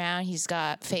moves around. He's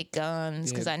got fake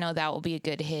guns because Yeah. I know that will be a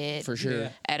good hit For sure. Yeah.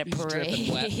 at a He's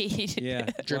dripping wet. parade. Yeah.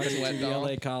 Dripping Walks wet into the doll.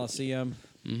 LA Coliseum.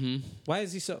 Mm-hmm. Why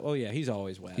is he so? Oh yeah, he's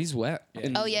always wet. He's wet.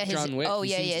 In Oh yeah, his John Wick, he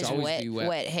seems to his always be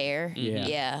wet hair. Yeah.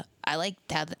 yeah. I like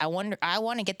that. I want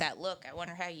to get that look. I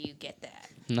wonder how you get that.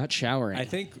 Not showering. I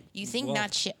think. You think well,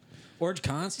 not shit? or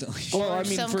constantly. well, I or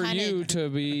mean, some for kinda- you to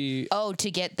be, Oh,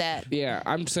 to get that. yeah,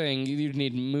 I'm saying you'd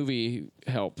need movie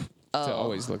help to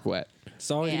always look wet. It's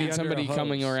always Yeah. gonna be under Somebody a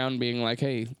coming hose. around being like,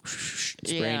 "Hey,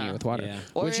 spraying Yeah. you with water." Yeah.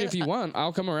 Or Which, if you want,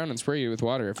 I'll come around and spray you with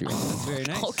water if you want. That's very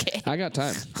nice. Okay. I got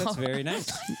time. That's very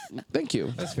nice. Thank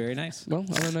you. That's very nice. Well,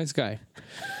 I'm a nice guy.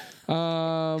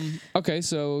 Okay,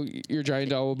 so your giant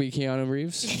doll will be Keanu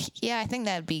Reeves. Yeah, I think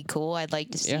that'd be cool. I'd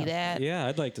like to see Yeah. that. Yeah,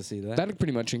 I'd like to see that. That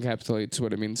pretty much encapsulates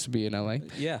what it means to be in LA.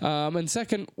 Yeah. And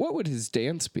second, what would his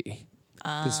dance be?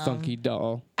 This funky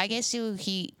doll. I guess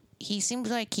he seems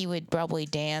like he would probably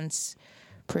dance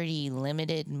pretty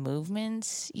limited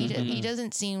movements. He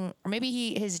doesn't seem, or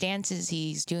maybe his dances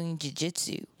he's doing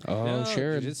jiu-jitsu. Oh, No,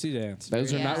 sure. Jiu-jitsu dance.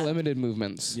 Those are not Yeah. limited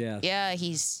movements. Yeah. Yeah,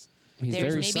 he's He's There's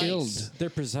very maybe- skilled. They're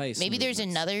precise. maybe there's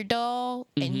movements. another doll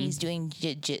and he's doing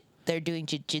they're doing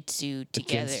jiu-jitsu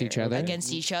together each other?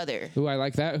 against each other. Ooh, I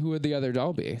like that. Who would the other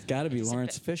doll be? Got to be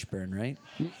Lawrence Fishburne, right?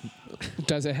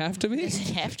 Does it have to be? Does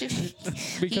it have to be?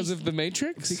 Because of the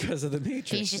Matrix? Because of the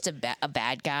Matrix. He's just a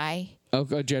bad guy. Oh,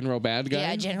 a general bad guy?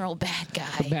 Yeah, general bad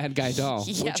guy. Bad guy doll.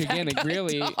 Yeah, which again, bad it guy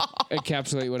really doll.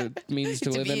 encapsulate what it means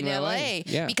to, to live be in in LA. LA.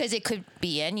 Yeah. Because it could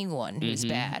be anyone who's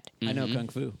bad. I know Kung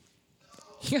Fu.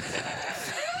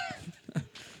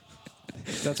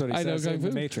 That's what he I know says Kung in the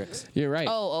Fu. Matrix. You're right.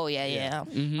 Oh, yeah.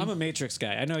 I'm a Matrix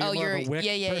guy. I know you're Oh, more you're of a Wick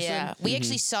yeah. person. We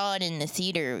actually saw it in the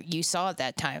theater. You saw it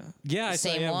that time. Yeah, I The saw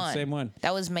same yeah, one. same one.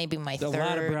 That was maybe my A third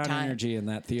lot of brown time. energy in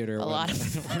that theater. A lot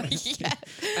of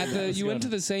yeah. You went to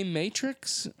the same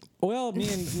Matrix? Well, me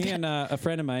and a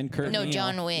friend of mine, Kurt No, Neal,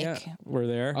 John Wick. Yeah. were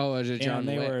there. Oh, was it John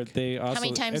and Wick? They also.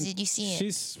 many times and did you see it?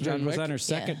 She's John was Wick? on her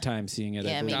second time seeing it. I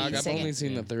Yeah, believe. maybe Dog, I've second. only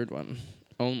seen the third one.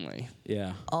 Only.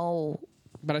 Yeah. Oh,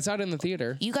 But I saw it in the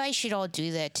theater. you guys should all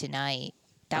do that tonight.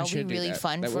 That would should be do really that.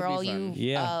 fun That for would be all fun. you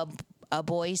Yeah.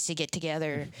 boys to get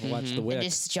together. Watch the Wick. And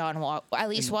just at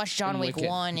least watch John and Wick Wick it.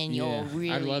 1 and you'll Yeah.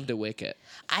 really. I'd love to wick it.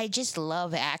 I just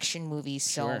love action movies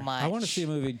so Sure. much. I want to see a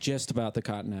movie just about the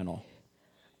Continental.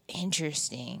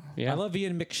 Interesting. Yeah. I love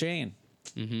Ian McShane.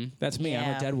 Mm-hmm. That's me. I'm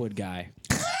Yeah. a Deadwood guy.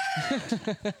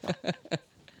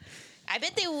 I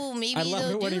bet they will. Maybe I love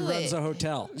they'll it when he do runs it. a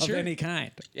hotel Sure. of any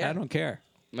kind. Yeah. I don't care.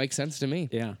 Makes sense to me.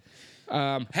 Yeah.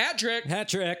 Hat trick. Hat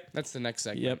trick. That's the next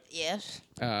segment. Yep.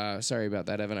 Yes. Sorry about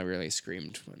that, Evan. I really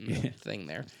screamed when the thing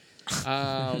there.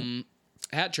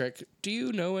 Hat trick. Do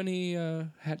you know any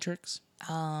hat tricks?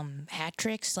 Hat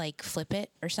tricks, like flip it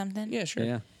or something. Yeah, sure.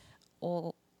 Yeah.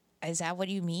 Well, is that what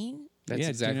you mean? That's yeah.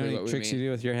 exactly do you know what any we tricks mean. you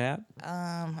do with your hat?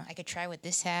 I could try with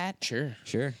this hat. Sure.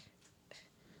 Sure.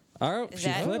 All right, Is she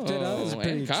that- flipped it. Oh, that was a Oh,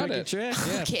 pretty and caught tricky it. trick.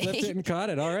 Yeah, Okay. flipped it and caught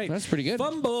it. All right. That's pretty good.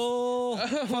 Fumble.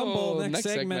 Fumble. Next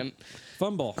segment.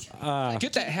 Fumble.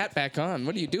 Get that hat back on.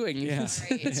 What are you doing? Yeah.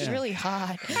 It's really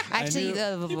hot. Actually,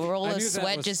 knew- the roll I of knew that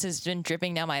sweat was- just has been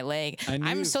dripping down my leg. I knew-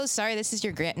 I'm so sorry. This is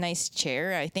your nice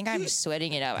chair. I think I'm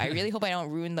sweating it up. I really hope I don't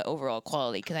ruin the overall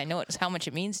quality because I know how much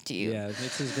it means to you. Yeah,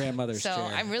 it's his grandmother's So chair.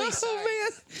 I'm really sorry. Oh,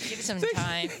 man. Give it some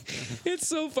time. It's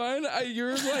so fun.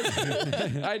 You're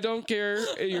like, I don't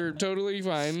care. You're totally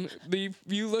fine.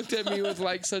 You looked at me with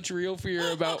like such real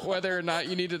fear about whether or not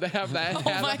you needed to have that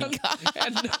hat Oh my on. God.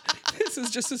 And this is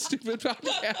just a stupid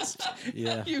podcast.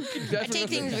 Yeah. You can I definitely. take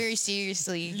things very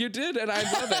seriously. You did, and I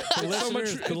love it. the It's so much.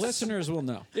 listeners, the listeners will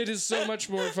know. It is so much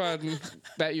more fun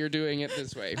that you're doing it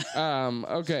this way.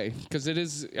 Okay, because it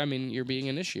is. I mean, you're being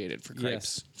initiated for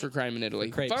crepes Yes. for crime in Italy.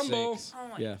 Crepe Fumble, sakes.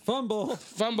 Yeah. Fumble.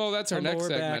 fumble. That's our Fumble, next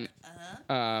we're segment.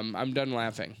 I'm done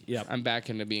laughing. Yep. I'm back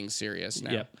into being serious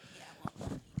now. Yep.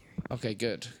 Okay,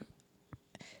 good.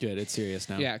 Good. It's serious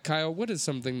now. Yeah, Kyle, what is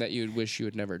something that you'd wish you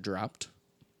had never dropped?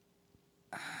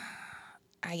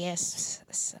 I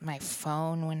guess my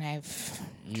phone when I've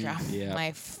dropped yeah.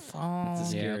 my phone. It's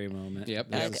a scary moment. Yep.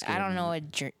 That's a Like, scary I don't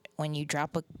moment. know when you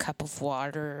drop a cup of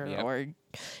water Yep. or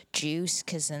juice,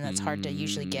 because then that's hard to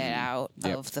usually get out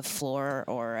Yep. of the floor,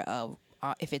 or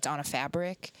if it's on a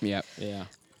fabric. Yep. Yeah.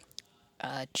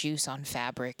 Juice on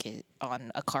fabric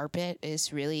on a carpet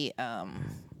is really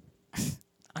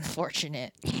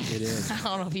unfortunate. It is. I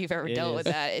don't know if you've ever It dealt is. with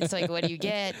that. It's like, what do you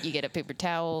get? You get a paper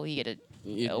towel, you get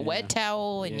a wet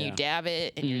towel, and you Yeah. dab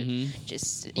it, and you're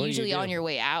just do you usually do? on your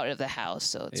way out of the house,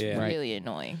 so it's Yeah. Right. really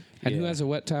annoying. And who Yeah. has a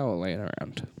wet towel laying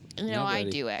around? No, I Nobody.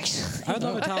 do actually. I'd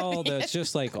love a towel that's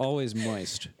just like always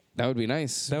moist. That would be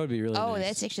nice. That would be really Oh, nice.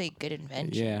 that's actually a good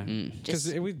invention. Yeah. Because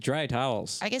Just- with dry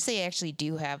towels, I guess they actually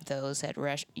do have those at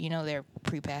they're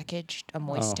prepackaged, a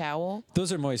moist Oh. towel.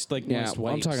 those are moist, like Yeah, moist well,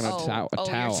 I'm wipes. talking about Oh, a your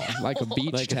towel, like a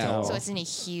beach Like a towel. towel. So it's in a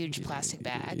huge plastic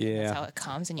bag. and Yeah. That's how it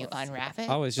comes, and you unwrap it.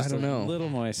 Always just I don't a know. little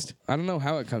moist. I don't know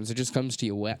how it comes. It just comes to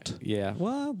you wet. Yeah.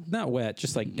 Well, not wet,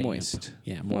 just like damp. Moist.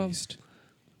 Yeah, Well, moist.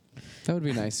 That would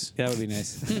be nice. That would be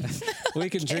nice. We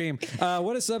can dream.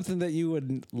 What is something that you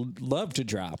would love to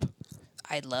drop?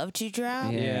 I'd love to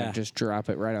drop. Yeah. Just drop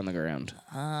it right on the ground.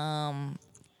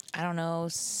 I don't know,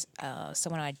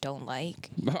 someone I don't like.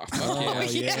 Oh,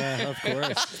 yeah, of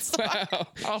course.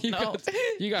 Oh You no! got-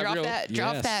 you got drop real-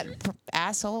 drop Yes. that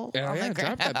asshole Yeah, on yeah, the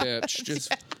drop ground. that bitch.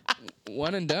 Just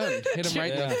one and done. Hit him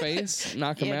right in the Yeah. face.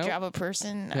 Knock him Yeah, out. drop a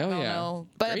person. Hell I don't yeah. know,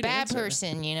 but Great a bad answer.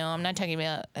 person. I'm not talking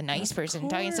about a nice person. I'm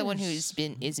talking someone course.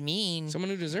 is mean. Someone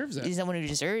who deserves it. Someone who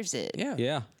deserves it. Yeah.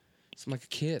 Yeah. Someone like a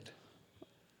kid.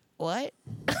 What?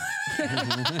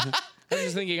 I was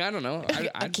just thinking, I don't know.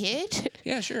 A kid?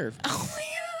 Yeah, sure. Oh my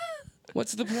god!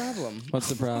 What's the problem? What's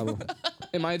the problem?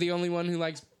 Am I the only one who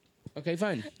likes... Okay,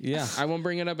 fine. Yeah. I won't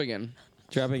bring it up again.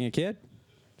 Dropping a kid?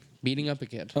 Beating up a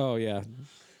kid. Oh, yeah.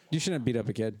 You shouldn't beat up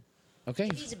a kid. Okay.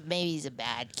 Maybe he's a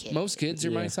bad kid. Most kids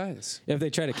are my Yeah. size. If they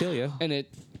try to kill you, And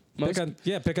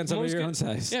pick on somebody most your kid- own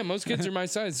size. Yeah, most kids are my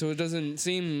size, so it doesn't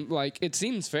seem like... It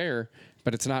seems fair,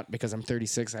 but it's not because I'm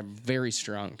 36. I'm very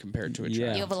strong compared to a Yeah.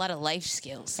 child. You have a lot of life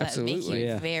skills that make Absolutely. you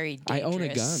Yeah. very I own a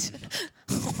dangerous.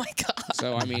 Oh my god!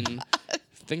 So, I mean,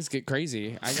 things get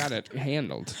crazy. I got it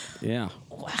handled. Yeah.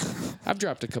 Wow. I've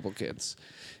dropped a couple kids.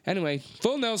 Anyway,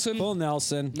 full Nelson. Full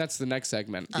Nelson. That's the next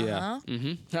segment. Yeah.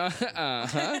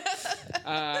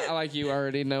 I like you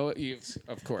already know it.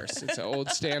 Of course, it's an old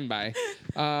standby.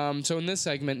 So in this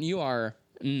segment, you are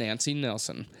Nancy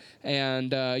Nelson,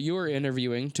 and you are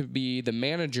interviewing to be the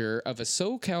manager of a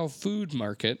SoCal food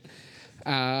market.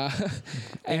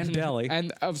 And deli.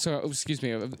 And excuse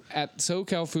me, at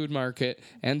SoCal Food Market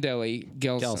and Deli,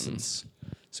 Gelson's. Gelson's.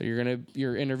 So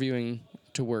you're interviewing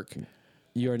to work.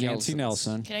 You're Nancy Gelson's.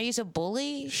 Nelson. Can I use a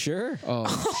bully? Sure. Oh,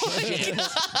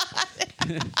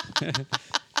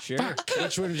 Sure.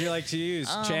 Which one would you like to use?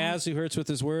 Chaz, who hurts with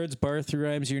his words, Barth, who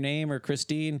rhymes your name, or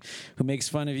Christine, who makes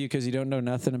fun of you because you don't know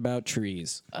nothing about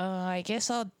trees? I guess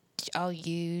I'll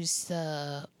use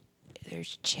the.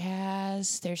 There's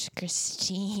Chaz, there's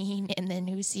Christine, and then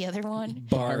who's the other one?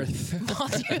 Barth.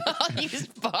 I'll use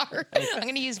Barth. I'm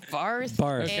gonna use Barth.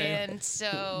 Barth. Okay. And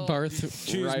so Barth.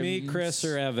 Choose me, rhymes- Chris,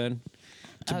 or Evan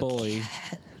to bully,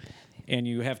 Okay. and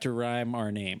you have to rhyme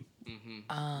our name.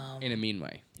 in a mean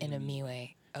way. in a me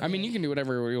way. I mean, you can do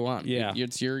whatever you want. Yeah.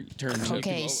 It's your turn. to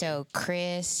Okay, bully. so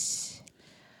Chris,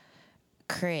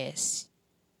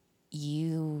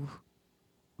 you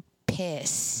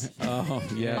piss. Oh,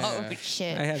 yeah. Oh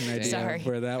shit! I had an idea Sorry. of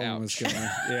where that one was Ouch. going.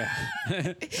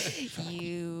 Yeah.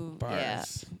 You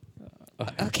Barth.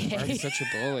 Okay. Barth's such a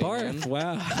bully, man. Barth,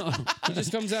 wow. He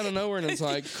just comes out of nowhere and it's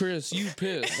like, Chris, you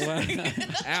piss.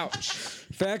 Ouch.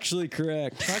 Factually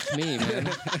correct. Fuck me, man.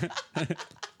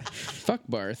 Fuck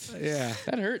Barth. Yeah.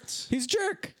 That hurts. He's a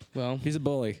jerk. Well, He's a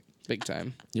bully. big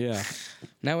time. Yeah.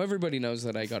 Now everybody knows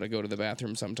that I gotta go to the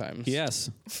bathroom sometimes.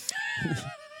 Yes.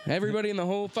 Everybody in the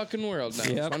whole fucking world knows.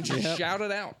 Yep, Why don't you yep. shout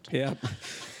it out? Yep.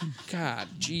 God,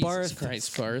 Jesus Barth.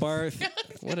 Christ, Barth. Barth.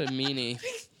 What a meanie.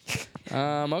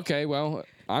 Okay, well,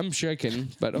 I'm shaking,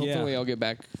 but hopefully Yeah. I'll get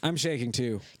back. I'm shaking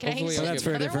too. Can I Hopefully use I'll But get that's for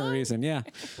a another different one? reason. Yeah.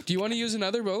 Do you want to use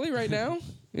another bully right now?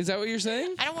 Is that what you're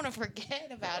saying? I don't want to forget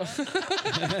about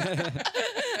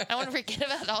it. I want to forget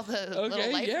about all the Okay,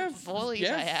 little life yeah. bullies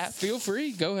Yeah, I have. feel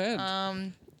free. Go ahead.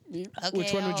 Okay,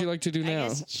 Which one would you like to do I now?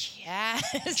 guess Chaz.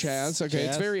 Chaz. Okay,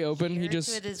 it's Chaz. very open. He Hurts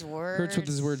just with his words. hurts with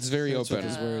his words. Very That's what open.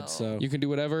 his words. So You can do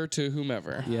whatever to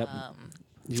whomever. yep.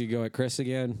 You could go at Chris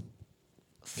again.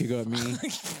 You could go at me.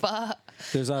 Fuck,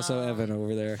 There's also Evan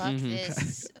over there. fuck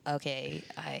this. Okay,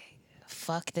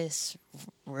 fuck this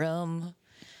room.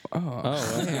 Oh wow!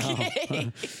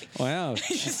 Wow,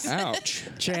 Ouch.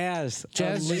 Chaz,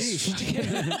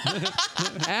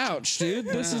 unleashed Ouch, dude.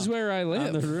 This is where I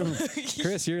on the live. room.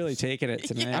 Chris, you're really taking it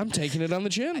tonight. I'm taking it on the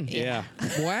chin. Yeah.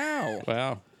 Wow.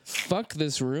 Wow. Fuck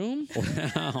this room.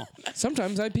 Wow.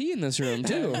 Sometimes I pee in this room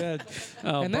too.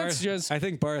 Oh, And that's Barth- just- I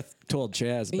think Barth told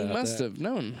Chaz He about must that. have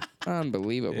known.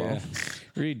 Unbelievable. Yeah.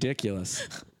 Ridiculous.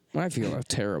 I feel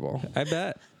terrible. I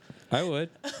bet. I would.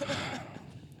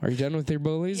 Are you done with your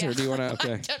bullies, or do you want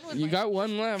to? I'm done with You my- got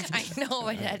one left. I know,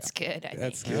 but that's good.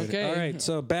 That's think. good. Okay. All right.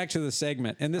 So back to the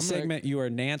segment. In this I'm gonna- segment, you are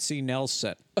Nancy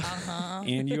Nelson.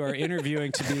 And you are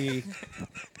interviewing to be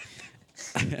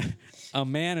a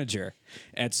manager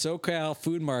at SoCal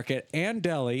Food Market and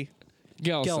Deli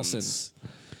Gelson's.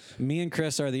 Me and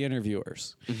Chris are the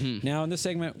interviewers. Now, in this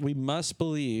segment, we must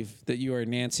believe that you are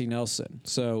Nancy Nelson.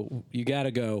 So you got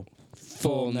to go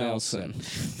full Nelson.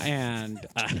 And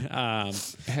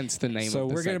Hence the name. so of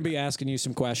the we're going to segment. be asking you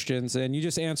some questions, and you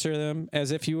just answer them as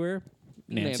if you were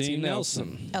Nancy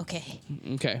Nelson. Okay.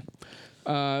 Okay.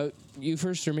 You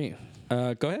first or me?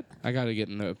 Go ahead. I got to get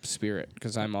in the spirit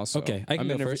because I'm also Okay, I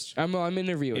can I'm go first. I'm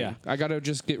interviewing. Yeah. I got to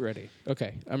just get ready.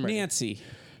 Okay, I'm ready. Nancy,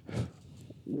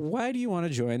 why do you want to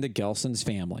join the Gelson's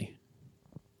family?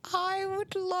 I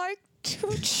would like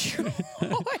to join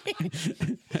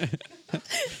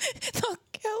the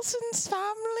Gelson's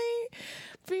family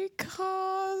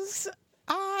because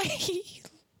I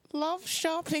love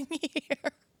shopping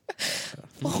here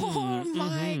for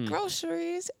my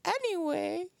groceries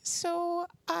anyway, so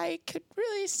I could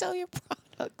really sell your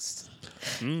products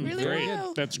really Great.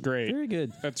 well. That's great. Very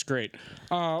good. That's great.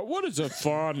 What is a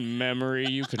fond memory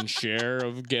you can share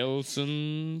of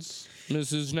Gelson's,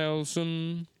 Mrs.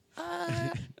 Nelson?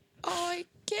 I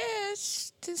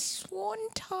guess this one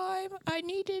time I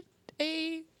needed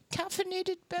a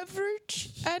caffeinated beverage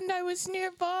and I was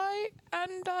nearby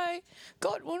and I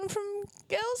got one from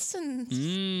Gelson's.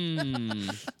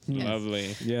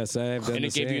 Lovely. Yes, I have done And the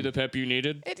it gave you same. the pep you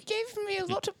needed? It gave me a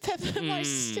lot of pep in my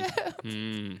step.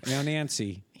 Now,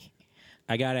 Nancy,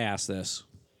 I got to ask this.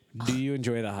 Do you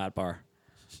enjoy the hot bar?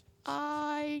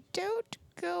 I don't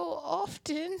go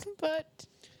often, but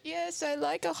yes, I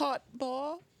like a hot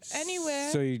bar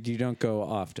anywhere. So you don't go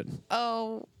often.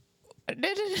 Oh, no, I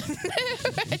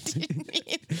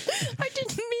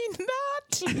didn't mean that.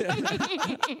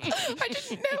 I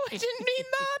didn't mean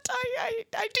that.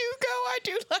 I do go. I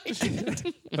do like it.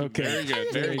 Okay. Very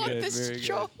good. Very I want good. this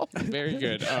job. Very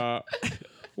good.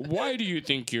 Why do you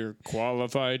think you're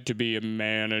qualified to be a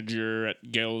manager at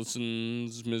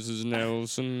Gelson's, Mrs.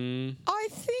 Nelson? I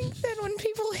think that when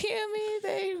people hear me,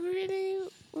 they really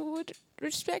would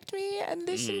respect me and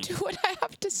listen to what I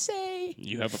have to say.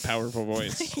 You have a powerful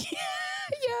voice.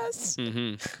 Yes.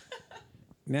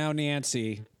 Now,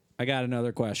 Nancy, I got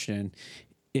another question.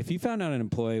 If you found out an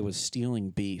employee was stealing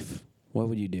beef, what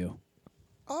would you do?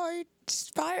 I'd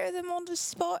fire them on the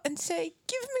spot and say,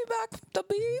 "Give me back the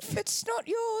beef. It's not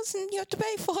yours, and you have to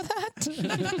pay for that."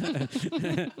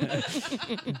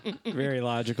 Very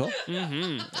logical.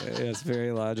 Yes,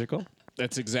 very logical.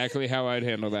 That's exactly how I'd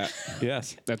handle that.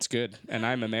 Yes. That's good. And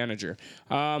I'm a manager.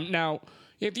 Now,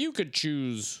 if you could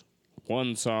choose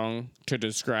one song to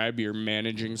describe your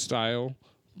managing style,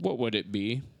 what would it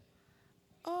be?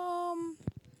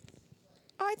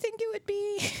 I think it would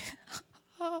be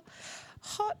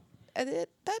hot.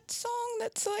 That song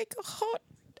that's like hot.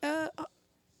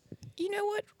 You know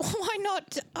what? Why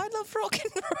not? I love rock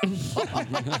and roll.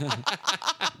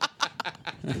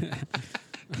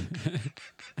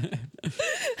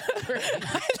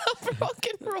 I love rock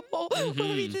and roll. Will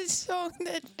be the song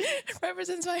that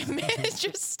represents my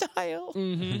manager style.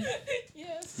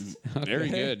 Yes. Very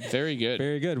good. Very good.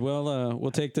 Very good. Well,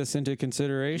 we'll take this into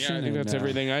consideration. Yeah, I think and, that's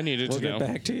everything I needed We'll to know. get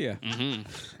back to you.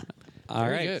 All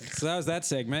Very right. good. So that was that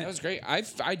segment. That was great.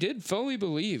 I did fully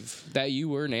believe that you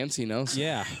were Nancy Nelson.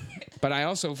 Yeah. But I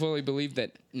also fully believe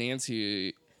that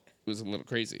Nancy was a little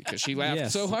crazy because she laughed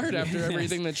Yes. so hard after Yes.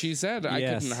 everything that she said. I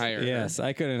Yes. couldn't hire her. Yes,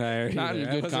 I couldn't hire her. Not in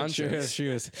either. good I wasn't sure conscience. if she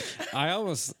was. I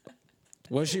almost.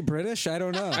 Was she British? I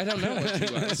don't know. I don't know what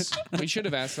she was. We should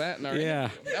have asked that in our Yeah.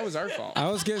 interview. That was our fault. I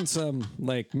was getting some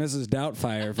like Mrs.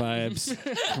 Doubtfire vibes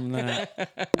from that.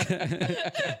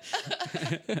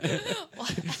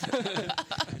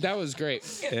 That was great.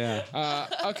 Yeah.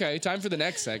 Okay, time for the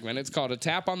next segment. It's called A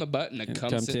Tap on the Butt, and it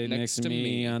comes Come sit next to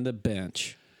me. on the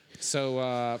bench.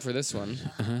 So for this one,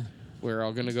 we're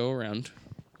all gonna go around,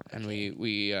 and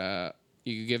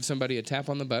you give somebody a tap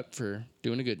on the butt for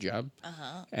doing a good job,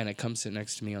 and it comes sit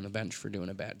next to me on the bench for doing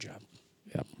a bad job.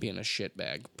 Yep. Being a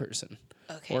shitbag person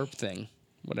Okay. or thing,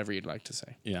 whatever you'd like to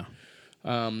say. Yeah.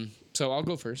 So I'll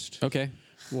go first. Okay.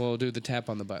 We'll do the tap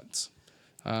on the butts.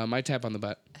 My tap on the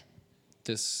butt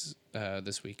this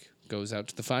week goes out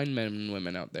to the fine men and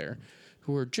women out there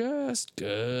who are just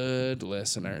good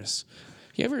listeners.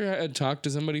 You ever talk to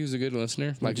somebody who's a good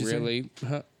listener? Like you say? really?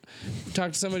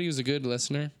 Talk to somebody who's a good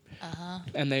listener?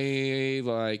 And they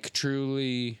like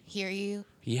truly, Hear you.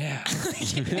 yeah.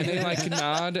 And they like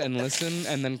nod and listen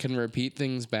and then can repeat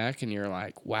things back. And you're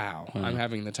like, wow, I'm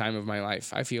having the time of my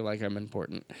life. I feel like I'm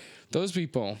important. Those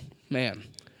people, man,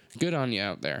 Good on you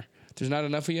out there. There's not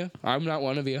enough of you. I'm not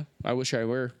one of you. I wish I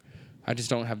were. I just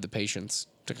don't have the patience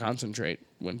to concentrate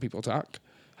when people talk.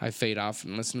 I fade off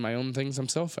and listen to my own things. I'm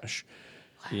selfish.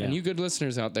 Yeah. And you good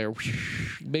listeners out there,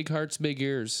 big hearts, big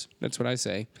ears. That's what I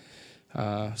say.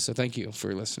 So thank you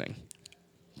for listening.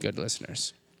 Good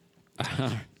listeners.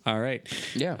 All right.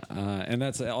 Yeah. And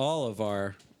that's all of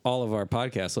our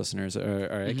podcast listeners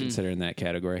are I consider in that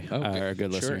category. Are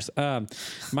good Sure. listeners.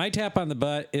 My tap on the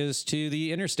butt is to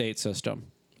the interstate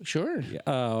system. Sure.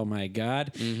 Oh my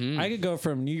God! I could go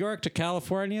from New York to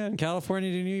California and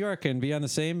California to New York and be on the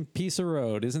same piece of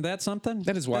road. Isn't that something?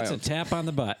 That is That's wild. a tap on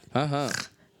the butt.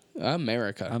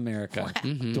 America. America.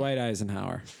 Dwight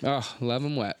Eisenhower. Oh, love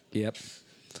them wet. Yep.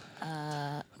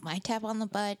 My tap on the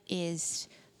butt is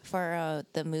for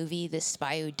the movie The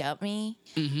Spy Who Dumped Me.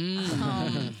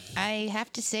 I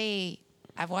have to say,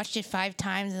 I've watched it 5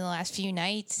 times in the last few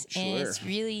nights, and Sure. it's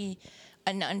really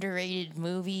an underrated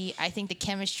movie. I think the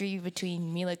chemistry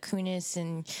between Mila Kunis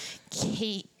and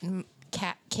Kate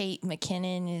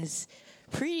McKinnon is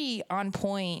pretty on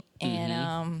point,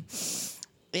 and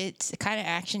it's kind of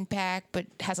action packed, but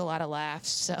has a lot of laughs.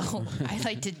 So I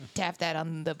like to tap that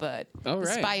on the butt. All The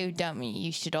right. Spy Who Dumped Me.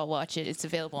 You should all watch it. It's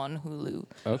available on Hulu.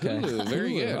 Okay. Hulu,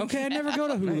 very good. Okay, I never go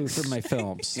to Hulu for my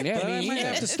films. Yeah, but me I might either.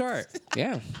 have to start.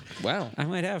 Yeah. Wow. I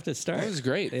might have to start. That was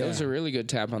great. Yeah. That was a really good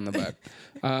tap on the butt.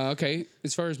 Okay.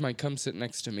 As far as my come sit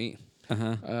next to me,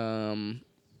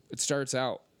 it starts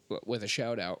out with a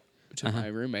shout out to my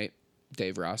roommate,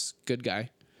 Dave Ross. Good guy.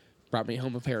 Brought me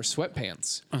home a pair of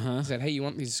sweatpants. He said, "Hey, you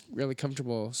want these really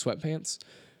comfortable sweatpants?"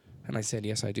 And I said,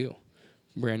 "Yes, I do."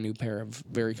 Brand new pair of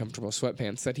very comfortable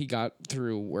sweatpants that he got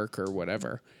through work or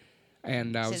whatever.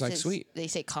 And I was like, "Sweet." They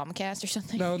say Comcast or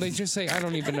something. No, they just say, I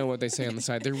don't even know what they say on the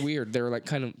side. They're weird. They're like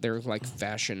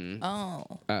fashion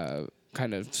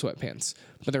kind of sweatpants,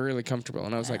 but they're really comfortable.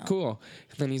 And I was like, cool.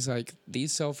 And then he's like,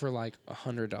 these sell for like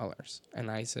 $100. And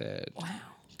I said, Wow.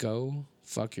 go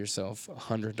fuck yourself,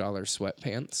 $100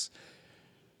 sweatpants.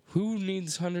 Who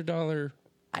needs $100?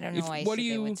 I don't know If- why what do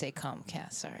they you- would say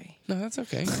Comcast. Sorry. No, that's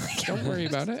okay. Don't worry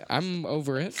about it. I'm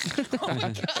over it.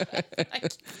 I'm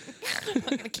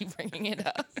gonna keep bringing it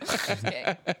up.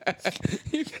 Okay.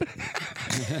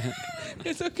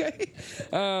 It's okay.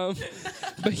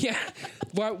 But yeah,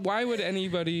 why would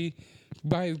anybody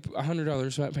buy $100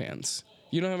 sweatpants?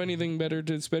 You don't have anything better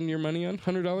to spend your money on?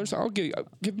 $100? I'll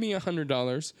give me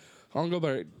 $100. I'll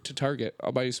go to Target.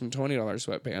 I'll buy you some $20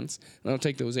 sweatpants, and I'll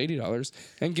take those $80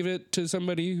 and give it to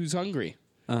somebody who's hungry.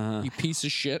 You piece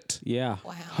of shit. Yeah.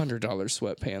 Wow. $100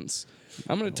 sweatpants.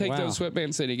 I'm going to take Wow. those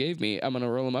sweatpants that he gave me. I'm going to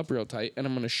roll them up real tight, and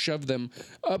I'm going to shove them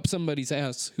up somebody's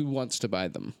ass who wants to buy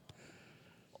them.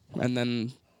 And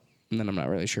then I'm not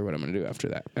really sure what I'm going to do after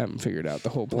that. I haven't figured out the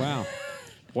whole plan. Wow.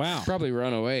 Wow. Probably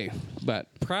run away, but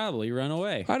Probably run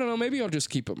away. I don't know. Maybe I'll just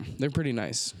keep them. They're pretty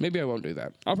nice. Maybe I won't do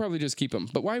that. I'll probably just keep them.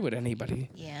 But why would anybody?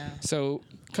 Yeah. So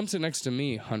come sit next to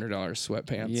me, $100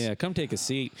 sweatpants. Yeah, come take a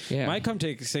seat. Yeah. My come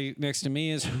take a seat next to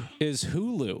me is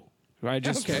Hulu. I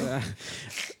just Okay.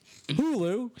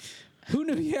 Hulu. Who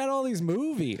knew you had all these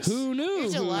movies? Who knew?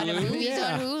 There's a lot of movies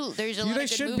Yeah. on Hulu. There's a lot They of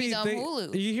good should movies be. on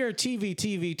Hulu. You hear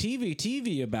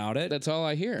TV about it. That's all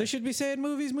I hear. They should be saying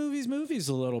movies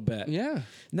a little bit. Yeah.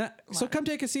 So come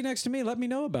take a seat next to me. Let me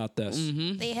know about this.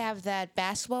 They have that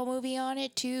basketball movie on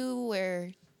it too,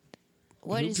 where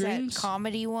what Hoop is Dreams? that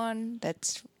comedy one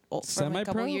that's from a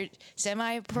couple Semi-pro? years?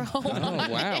 Semi-pro. Oh,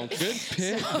 wow. Good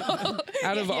pick.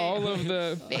 Out of all of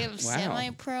the... They have Wow.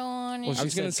 semi-pro on it. I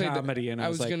was said gonna say comedy, and I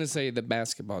was like- gonna say the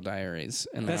Basketball Diaries,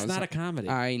 and That's I was not a comedy.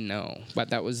 I know,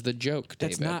 but that was the joke,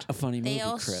 That's David. not a funny movie, They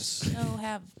also Chris.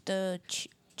 have the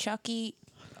Chucky,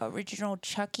 original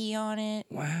Chucky on it.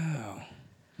 Wow.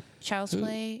 Child's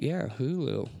Play. Yeah,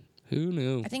 Hulu. Who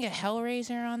knew? I think a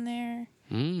Hellraiser on there.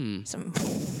 Some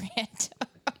random.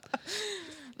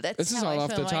 That's This is how all I off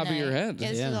fill the my top of your night. head. Yeah,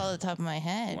 this Yeah. is all the top of my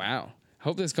head. Wow.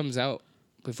 Hope this comes out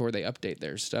before they update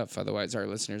their stuff. Otherwise, our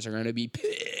listeners are going to be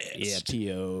pissed. Yeah,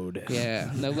 PO'd. Yeah,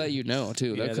 and they'll let you know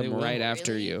too. They'll Yeah, they come will. right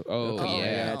after Really? you. Oh, Come right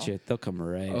yeah. at you. They'll come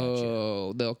right at you.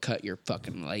 Oh, they'll cut your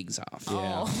fucking legs off.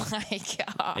 Oh my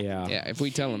god. Yeah. Yeah, if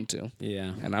we tell them to.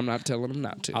 Yeah. And I'm not telling them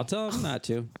not to. I'll tell them not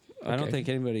to. I don't Okay. think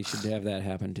anybody should have that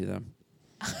happen to them.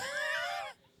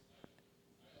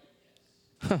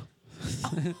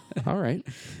 All right,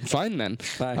 fine then.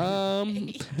 Bye.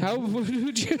 How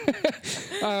would you?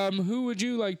 Who would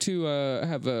you like to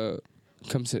have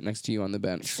come sit next to you on the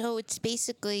bench? So it's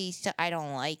basically I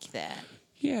don't like that.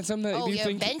 Yeah, it's something that Oh, you you're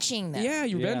think. benching them. Yeah,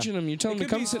 you're Yeah. benching them. You're telling them It to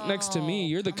could come be- sit next to me.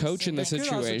 You're the come coach in the sit It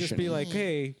could also situation. just be like,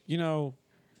 hey,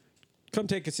 come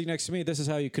take a seat next to me. This is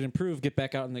how you could improve. Get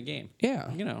back out in the game.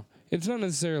 Yeah, You know. it's not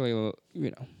necessarily.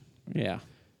 Yeah.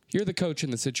 You're the coach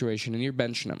in the situation, and you're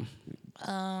benching him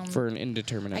for an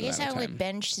indeterminate I guess amount I of time. would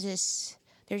bench this.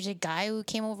 There's a guy who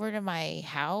came over to my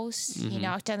house. He Mm-hmm.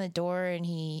 knocked on the door and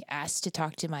he asked to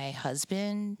talk to my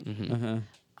husband. Mm-hmm.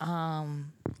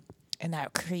 And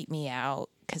that creeped me out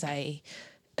because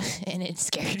and it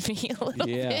scared me a little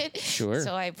Yeah, bit. sure.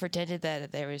 So I pretended that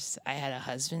I had a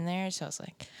husband there. So I was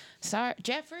like, sorry,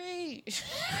 Jeffrey.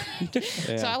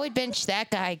 So I would bench that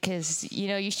guy because,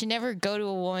 you should never go to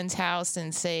a woman's house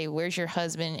and say, where's your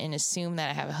husband? And assume that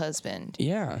I have a husband.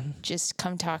 Yeah. Just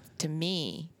come talk to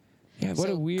me. Yeah, what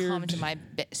So a weird Come to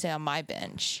sit on my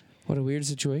bench. what a weird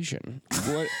situation.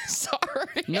 What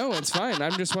Sorry. No, it's fine.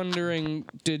 I'm just wondering,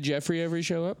 did Jeffrey ever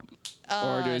show up?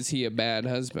 Or is he a bad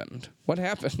husband? What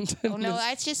happened? Oh no,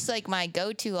 that's just like my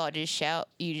go-to. I'll just shout.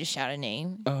 You just shout a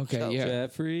name. Okay, So- yeah.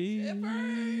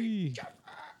 Jeffrey.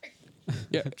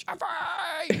 Yeah.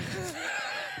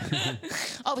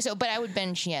 But I would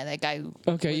bench. Yeah, that guy. Who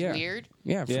Okay, was yeah. Weird.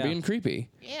 Yeah, for Yeah. being creepy.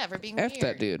 Yeah, for being F weird.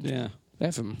 that dude. Yeah.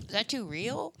 F him. Is that too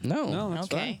real? No. That's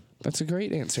Okay. fine. That's a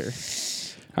great answer.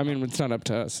 I mean, it's not up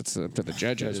to us. It's up to the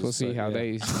judges. We'll see but how yeah.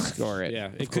 they score it. Yeah,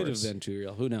 of it could have course. been too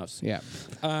real. Who knows? Yeah.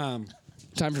 Um,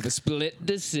 Time for the split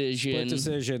decision. split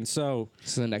decision. So This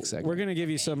is the next segment. we're gonna give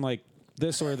you some like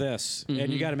this or this,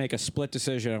 and you got to make a split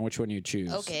decision on which one you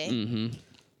choose. Okay.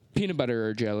 Peanut butter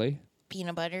or jelly?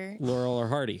 Peanut butter. Laurel or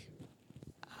Hardy.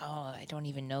 Oh, I don't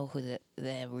even know who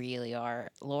they really are.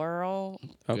 Laurel.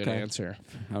 Good Okay. answer.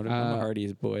 I'm a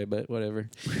Hardy's boy, but whatever.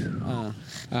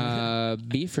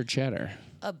 Beef or cheddar?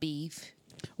 A beef.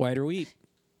 White or wheat?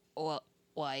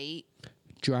 White.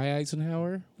 Dry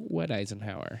Eisenhower? Wet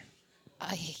Eisenhower?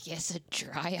 I guess a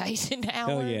dry Eisenhower.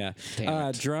 Hell yeah. Damn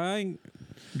it.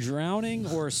 Drowning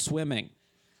or swimming?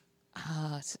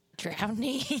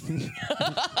 Drowning.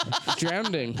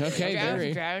 Drowning. Okay,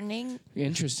 very Drowning.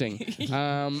 interesting.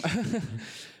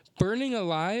 Burning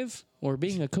alive or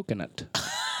being a coconut?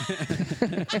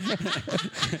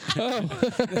 Well,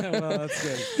 that's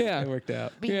good. Yeah. It worked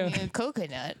out. Being Yeah. a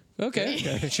coconut. Okay,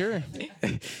 sure.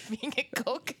 Being a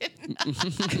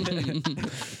coconut.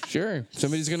 Sure.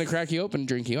 Somebody's going to crack you open and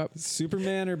drink you up.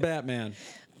 Superman or Batman?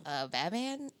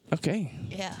 Batman. Okay,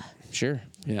 Yeah. sure.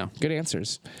 Yeah. Good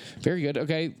answers. Very good.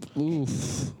 Okay.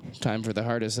 Oof. Time for the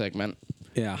hardest segment.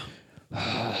 Yeah.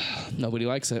 Nobody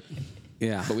likes it,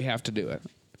 Yeah. but we have to do it.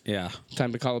 Yeah.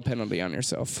 Time to call a penalty on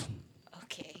yourself.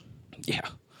 Okay.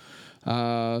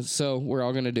 Yeah. So we're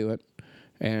all going to do it.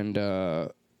 And,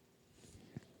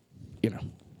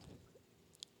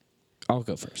 I'll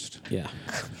go first. Yeah.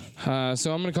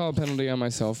 So I'm going to call a penalty on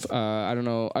myself. I don't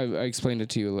know. I explained it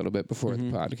to you a little bit before the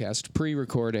podcast.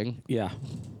 Pre-recording, Yeah.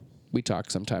 we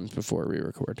talk sometimes before we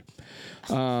record.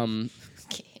 Okay.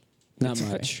 Not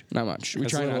Okay. much. Not much. We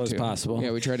As try little not as to. possible.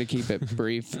 Yeah, we try to keep it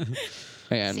brief.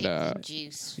 And Save the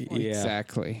juice. Yeah.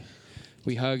 exactly.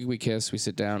 We hug, we kiss, we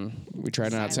sit down, we try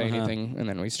to not say anything, and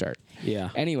then we start. Yeah.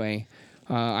 Anyway,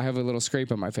 I have a little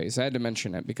scrape on my face. I had to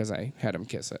mention it because I had him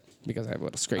kiss it because I have a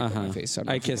little scrape on my face.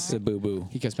 I kissed the boo boo.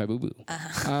 He kissed my boo boo.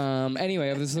 Anyway, I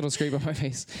have this little scrape on my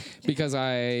face because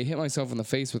I hit myself in the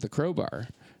face with a crowbar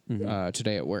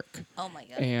today at work. Oh my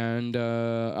god. And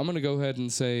I'm going to go ahead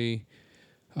and say,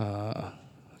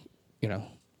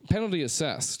 penalty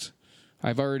assessed.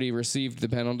 I've already received the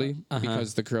penalty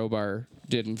because the crowbar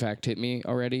did, in fact, hit me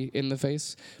already in the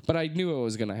face. But I knew it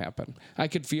was going to happen. I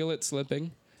could feel it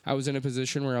slipping. I was in a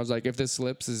position where I was like, if this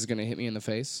slips, this is going to hit me in the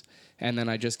face. And then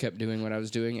I just kept doing what I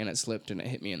was doing, and it slipped, and it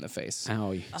hit me in the face.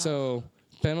 Owie. So,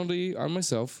 penalty on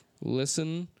myself.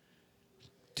 Listen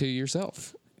to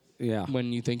yourself. Yeah.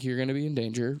 When you think you're going to be in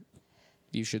danger,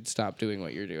 you should stop doing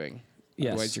what you're doing. Yes.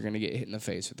 Otherwise, you're going to get hit in the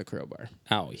face with the crowbar.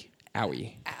 Owie.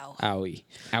 Owie. Ow. Owie.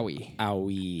 Owie.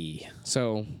 Owie.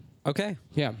 So, Okay.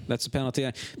 yeah. That's the penalty.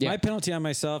 Yeah. My penalty on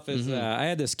myself is I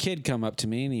had this kid come up to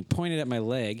me and he pointed at my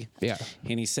leg. Yeah.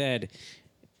 And he said,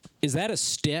 "Is that a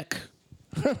stick?"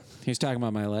 He was talking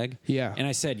about my leg. Yeah. And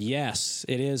I said, "Yes,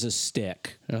 it is a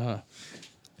stick." Uh-huh.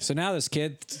 So now this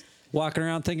kid's walking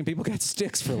around thinking people got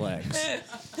sticks for legs.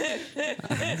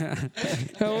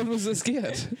 How old was this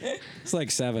kid? It's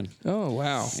like 7. Oh,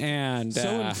 wow. And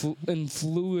So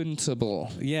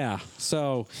influenceable. yeah.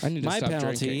 So I need to my stop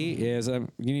penalty is you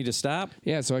need to stop.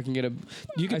 Yeah, so I can get a...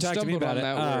 You can I talk to me stumbled about on it.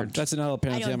 that word. That's another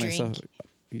penalty don't on drink. myself.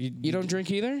 You don't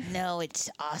drink either? No, it's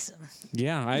awesome.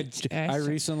 Yeah, I awesome.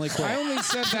 recently quit. I only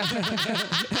said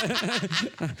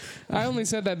that. I only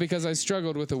said that because I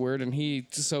struggled with the word, and he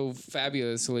so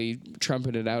fabulously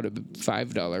trumpeted out a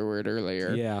 $5 word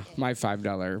earlier. Yeah. My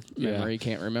 $5 memory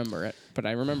can't remember it, but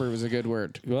I remember it was a good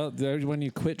word. Well, when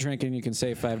you quit drinking, you can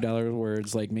say $5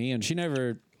 words like me, and she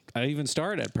never I even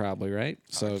start at probably, right?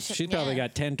 So she's probably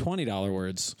got $10, $20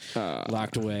 words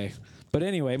locked away. But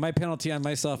anyway, my penalty on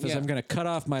myself is I'm going to cut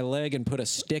off my leg and put a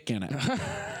stick in it.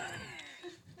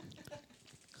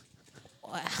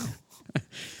 Wow.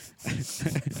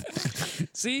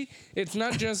 See, it's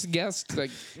not just guests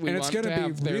like we And it's want gonna to be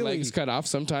have their really- legs cut off.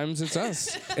 Sometimes it's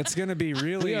us. It's going to be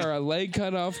really... We are a leg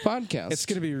cut off podcast. It's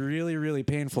going to be really, really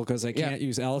painful because I can't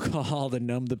use alcohol to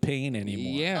numb the pain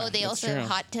anymore. Yeah. Oh, they that's also true. have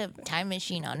Hot Tub Time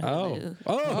Machine on Hulu.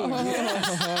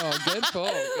 Oh, good pull.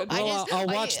 Good pull. Well, I'll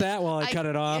watch that while I cut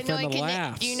it off know, and I the can-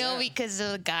 laughs. You know, because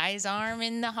of the guy's arm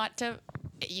in the hot tub.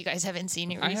 You guys haven't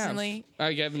seen it recently?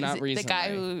 I have not The recently. guy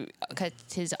who cut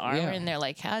his arm, Yeah. and they're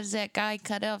like, "How does that guy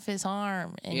cut off his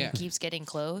arm?" And Yeah. he keeps getting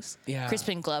close. Yeah.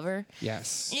 Crispin Glover.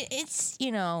 Yes. It's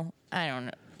I don't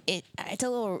know. It's a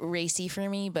little racy for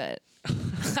me, but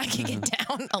I can get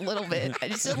down a little bit.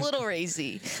 It's a little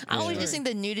racy. I always just think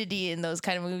the nudity in those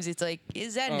kind of movies. It's like,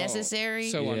 is that necessary?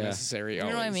 So Yeah. unnecessary. know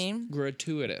what I always. mean?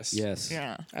 Gratuitous. Yes.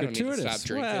 Yeah. I don't need to Gratuitous. stop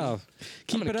drinking. Wow. I'm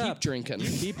Keep gonna it keep up. drinking.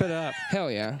 Keep it up.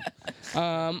 Hell yeah.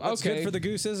 What's Okay. good for the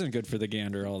goose isn't good for the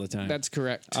gander all the time. That's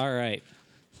correct. all right.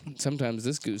 Sometimes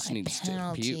this goose needs to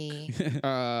Penalty.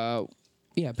 puke.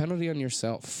 Yeah, penalty on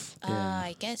yourself.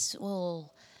 I guess,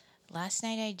 well, last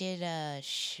night I did a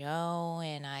show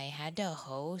and I had to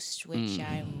host, which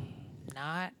I'm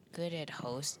not good at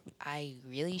host. I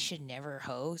really should never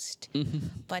host,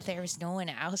 but there was no one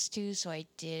else to, so I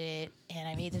did it, and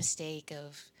I made the mistake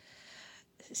of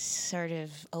sort of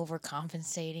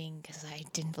overcompensating because I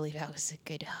didn't believe I was a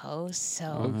good host.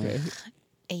 So Okay.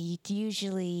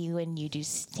 usually when you do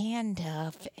stand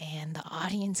up and the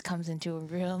audience comes into a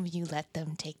room, you let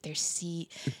them take their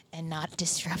seat and not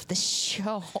disrupt the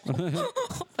show.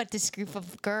 But this group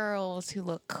of girls who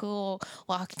look cool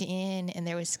walked in, and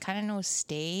there was kind of no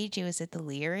stage. It was at the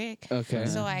Lyric. Okay.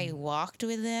 So I walked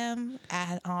with them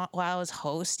while I was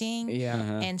hosting. Yeah.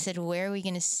 And said, "Where are we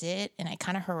going to sit?" And I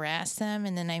kind of harassed them,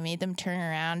 and then I made them turn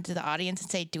around to the audience and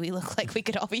say, "Do we look like we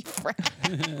could all be friends?"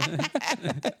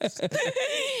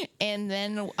 And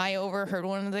then I overheard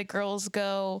one of the girls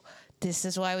go, "This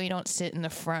is why we don't sit in the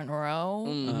front row."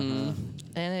 And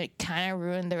it kind of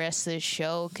ruined the rest of the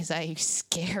show because I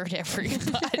scared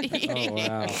everybody. Oh,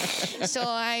 wow. So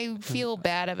I feel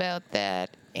bad about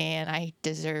that, and I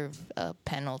deserve a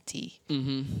penalty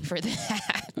for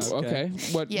that. Okay.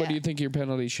 What Yeah. do you think your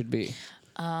penalty should be?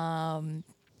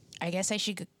 I guess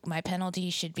my penalty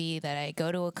should be that I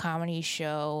go to a comedy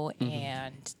show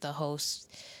and the host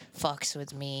fucks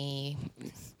with me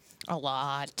a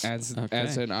lot As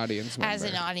an audience member. as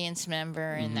an audience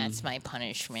member, and that's my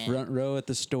punishment. Front row at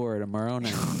the store tomorrow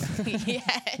night.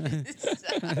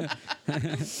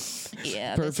 Yes.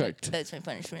 Yeah. Perfect. That's my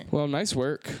punishment. Well, nice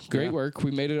work. Great work.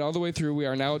 We made it all the way through. We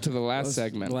are now to the last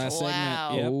segment. Last Wow.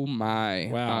 segment. Yep. Oh my.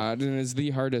 Wow. It is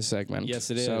the hardest segment. Yes,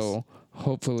 it is. So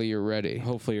hopefully you're ready.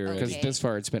 Hopefully you're ready. Because Okay. this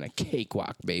far it's been a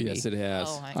cakewalk, baby. Yes, it has.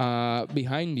 Oh my.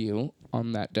 Behind you,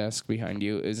 on that desk behind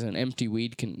you, is an empty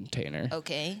weed container.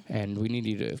 Okay. And we need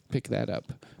you to pick that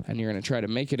up. And you're going to try to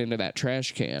make it into that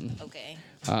trash can, Okay.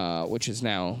 which is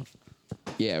now,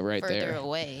 right Further there.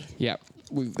 away. Yep.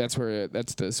 That's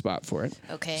the spot for it.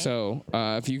 Okay. So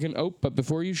if you can, but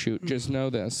before you shoot, just know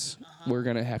this: we're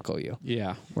gonna heckle you.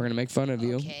 Yeah. We're gonna make fun of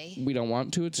you. Okay. We don't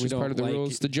want to. It's We just part don't of the like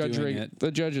rules. The doing it.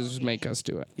 the judges make us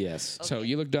do it. Yes. So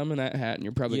you look dumb in that hat, and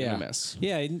you're probably Yeah. gonna miss.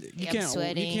 Yeah, you I'm can't.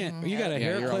 sweating. You can't. You got a Yeah,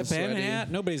 hair you're all clip and a sweaty.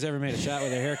 hat. Nobody's ever made a shot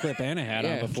with a hair clip and a hat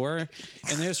Yeah. on before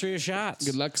in the history of shots.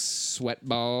 Good luck, sweat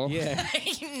ball. Yeah.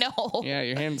 No. Yeah,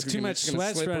 your hands Too much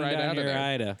sweat's slip running right down out of your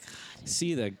there. eye to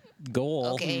see the goal.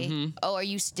 Okay. Oh, are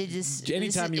you did this?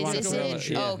 Anytime you is wanna this go it? ahead,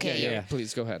 yeah. Oh, okay. Yeah.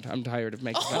 Please go ahead. I'm tired of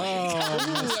making fun. Oh,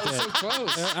 That was so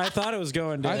close. I thought it was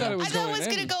going down. I thought it was I thought it was going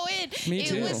gonna in. go in. Me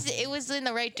too. It was in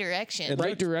the right direction. It Right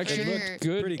looked- direction. it Looked looked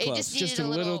good. pretty It close. just Just a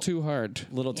needed little too hard.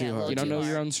 a little too Yeah, a hard. little You don't too know hard.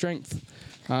 your own strength.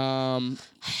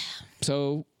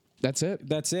 So that's it.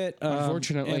 That's it.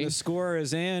 Unfortunately. and the score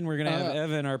is in. We're gonna have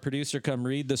Evan, our producer, come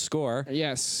read the score.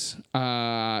 Yes.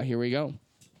 Here we go.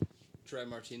 Try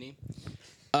martini.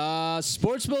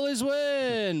 Sports Bullies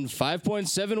win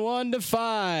 5.71 to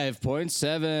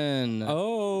 5.7.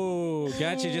 Oh,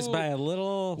 got you just by a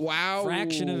little Wow.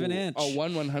 fraction of an inch. A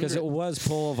 1/100. Because it was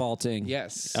pole vaulting.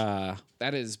 Yes. Uh,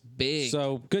 That is big.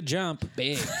 so good jump,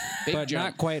 big but jump.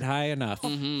 not quite high enough.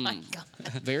 My God.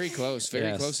 Very close. Very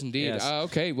Yes, close indeed. yes.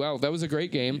 Okay. Well, that was a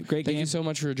great game. Great Thank you game. so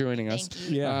much for joining us.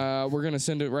 Thank you. Yeah. We're gonna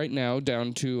send it right now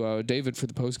down to David for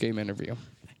the post game interview.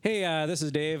 Hey, this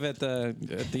is Dave at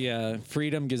the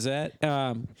Freedom Gazette.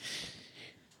 I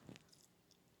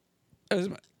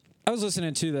was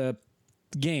listening to the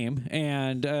game,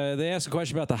 and they asked a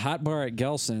question about the hot bar at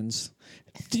Gelson's.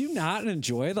 Do you not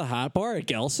enjoy the hot bar at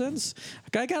Gelson's?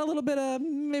 I got a little bit of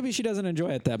maybe she doesn't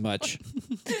enjoy it that much.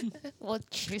 Well,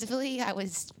 truthfully, I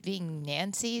was being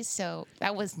Nancy, so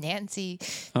that was Nancy,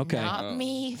 Okay. not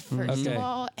me. First Okay. of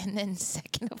all, and then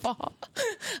second of all,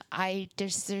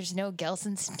 there's no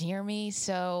Gelson's near me,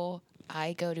 so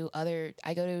I go to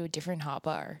a different hot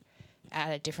bar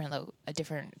at a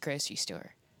different grocery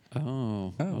store.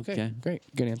 Oh, Okay. Great.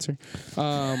 Good answer.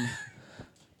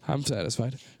 I'm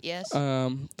satisfied. Yes.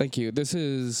 Thank you. This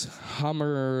is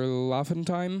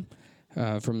Hammerlaufentime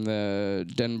from the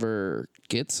Denver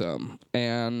Get Some.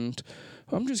 And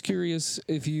I'm just curious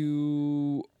if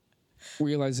you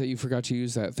realize that you forgot to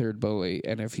use that third bully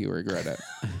and if you regret it.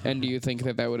 And do you think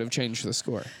that would have changed the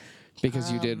score?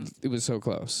 Because you did, it was so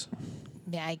close.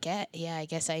 Yeah, I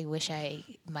guess I wish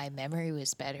my memory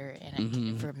was better and I could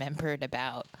have remembered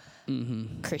about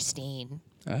Christine.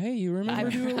 Hey, you remember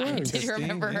who it I was? did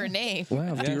remember her name.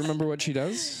 Wow. Do you remember what she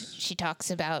does? She talks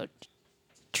about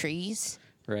trees.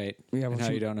 right. Yeah, And well, how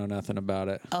she- you don't know nothing about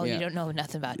it. Oh, Yeah. you don't know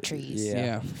nothing about trees.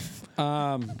 Yeah.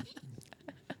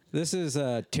 This is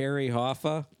Terry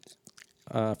Hoffa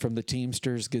from the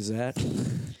Teamsters Gazette.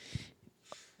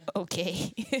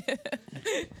 Okay.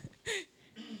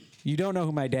 You don't know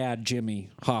who my dad,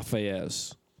 Jimmy Hoffa,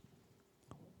 is.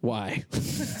 Why?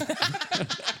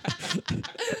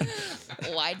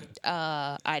 Well, I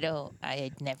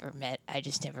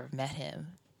just never met him.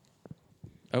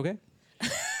 Okay.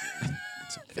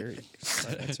 That's a very good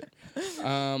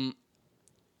answer.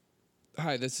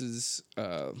 Hi, this is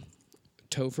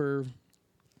Topher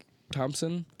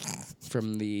Thompson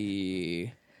from the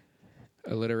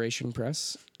Alliteration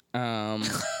Press.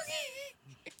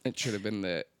 It should have been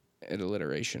the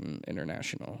Alliteration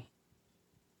International.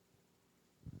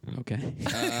 Okay.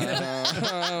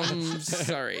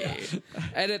 Sorry.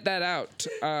 Edit that out.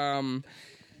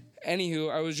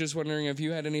 Anywho, I was just wondering if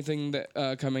you had anything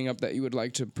that coming up that you would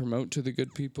like to promote to the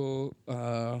good people.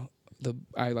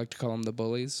 I like to call them the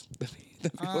bullies, the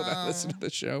people that listen to the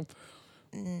show.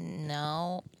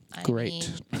 No. I Great.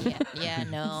 mean, yeah,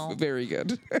 no. Very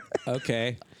good.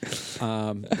 Okay.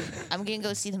 I'm gonna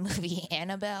go see the movie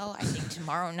Annabelle. I think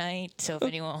tomorrow night. So if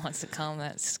anyone wants to come,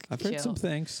 that's I've heard chill. some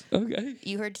things. Okay.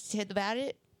 You heard about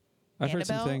it? I've heard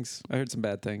some Annabelle? things. I heard some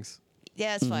bad things.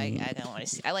 Yeah, that's why I don't want to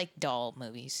see. I like doll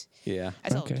movies. Yeah. I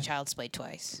saw Okay. Child's Play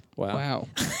twice. Wow. Wow.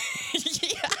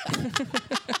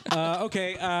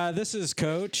 Okay. This is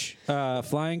Coach,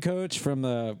 Flying Coach from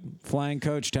the Flying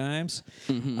Coach Times.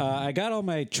 I got all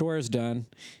my chores done,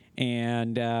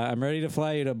 and I'm ready to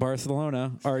fly you to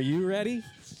Barcelona. Are you ready?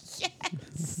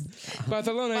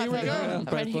 Barcelona, here we go. Barcelona.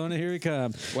 Barcelona, here we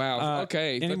come. Wow.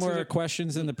 Okay. Any let's more hear it.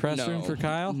 questions in the press room for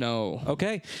Kyle? No.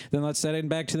 Okay. Then let's set in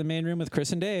back to the main room with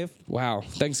Chris and Dave. Wow.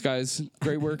 Thanks, guys.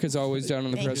 Great work as always down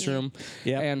in the Thank press you. room.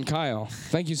 Yep. And Kyle,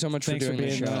 thank you so much Thanks for for doing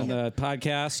the being show. on the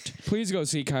podcast. Please go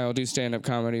see Kyle do stand-up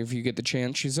comedy if you get the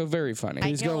chance. She's so very funny.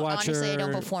 Please go don't- watch honestly, I her.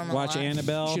 don't perform a watch lot.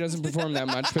 Annabelle. She doesn't perform that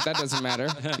much, but that doesn't matter.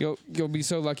 You'll be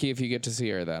so lucky if you get to see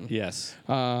her then. Yes.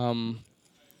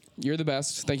 You're the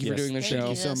best. Thank you for Yes. doing the Thank show.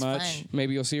 you so That's much. fun.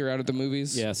 Maybe you'll see her out at the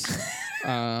movies. Yes. Give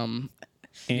And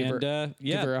her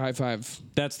yeah, a high five.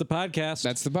 that's the podcast.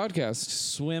 That's the podcast.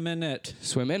 Swim in it.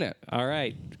 Swim in it. All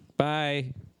right.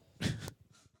 Bye.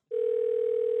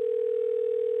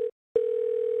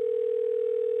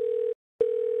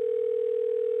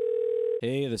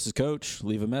 Hey, this is Coach.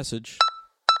 Leave a message.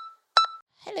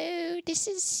 Hello, this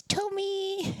is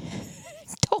Tommy.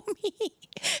 Tommy.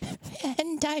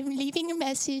 And I'm leaving a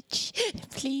message.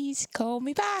 Please call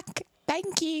me back.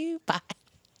 Thank you. Bye.